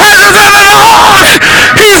in the presence of the Lord.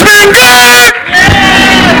 He's been good.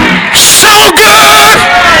 So good.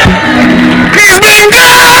 He's been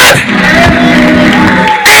good.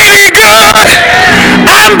 Ain't he good?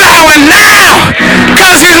 I'm bowing now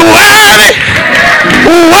because he's worthy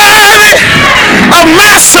of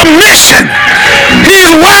my submission.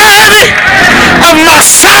 He's worthy of my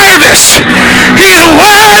service. He's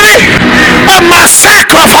worthy of my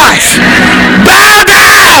sacrifice. Bow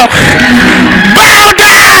down. Bow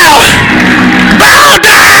down. Bow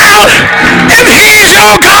down. If he's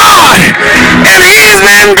your God, if he's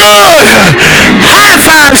been good, high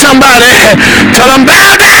five somebody. Tell them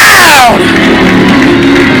bow down.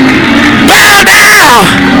 Bow down.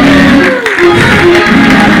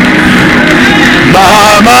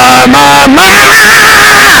 My.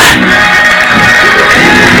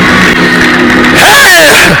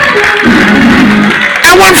 Hey.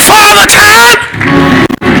 And when Father time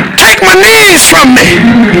take my knees from me,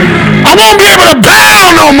 I won't be able to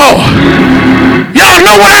bow no more. Y'all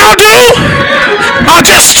know what I'll do? I'll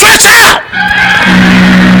just stretch out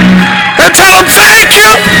and tell them thank you.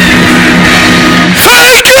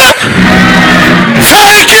 Thank you.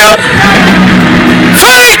 Thank you.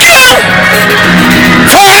 Thank you.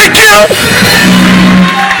 Thank you.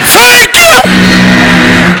 Thank you.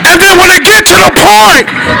 And then when they get to the point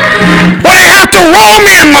where they have to roll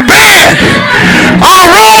me in my bed,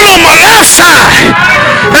 I'll roll on my left side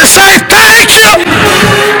and say thank you.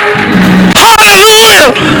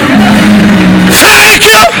 Hallelujah. Thank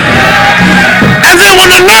you. And then when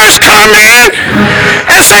the nurse come in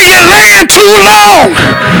and say you're laying too long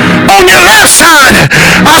on your left side,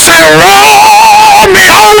 I say roll me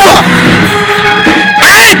over.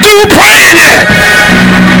 I ain't through praying yet.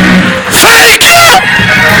 Thank you.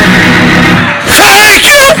 Thank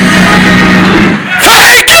you.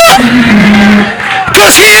 Thank you.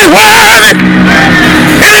 Because he's worthy.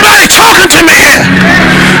 Anybody talking to me here?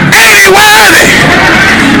 Ain't he worthy?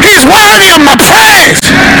 He's worthy of my praise.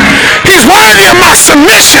 He's worthy of my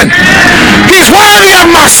submission. He's worthy of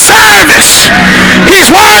my service. He's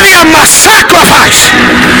worthy of my sacrifice.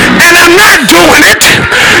 And I'm not doing it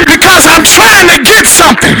because I'm trying to get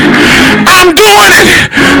something. I'm doing it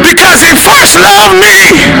because he first loved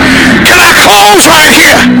me. Can I close right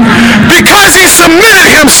here? Because he submitted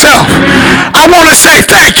himself. I want to say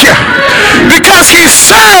thank you. Because he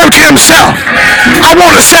served himself. I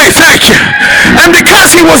want to say thank you. And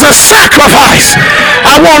because he was a sacrifice,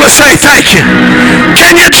 I want to say thank you.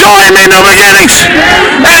 Can you join me in the beginnings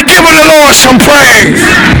and give the Lord some praise?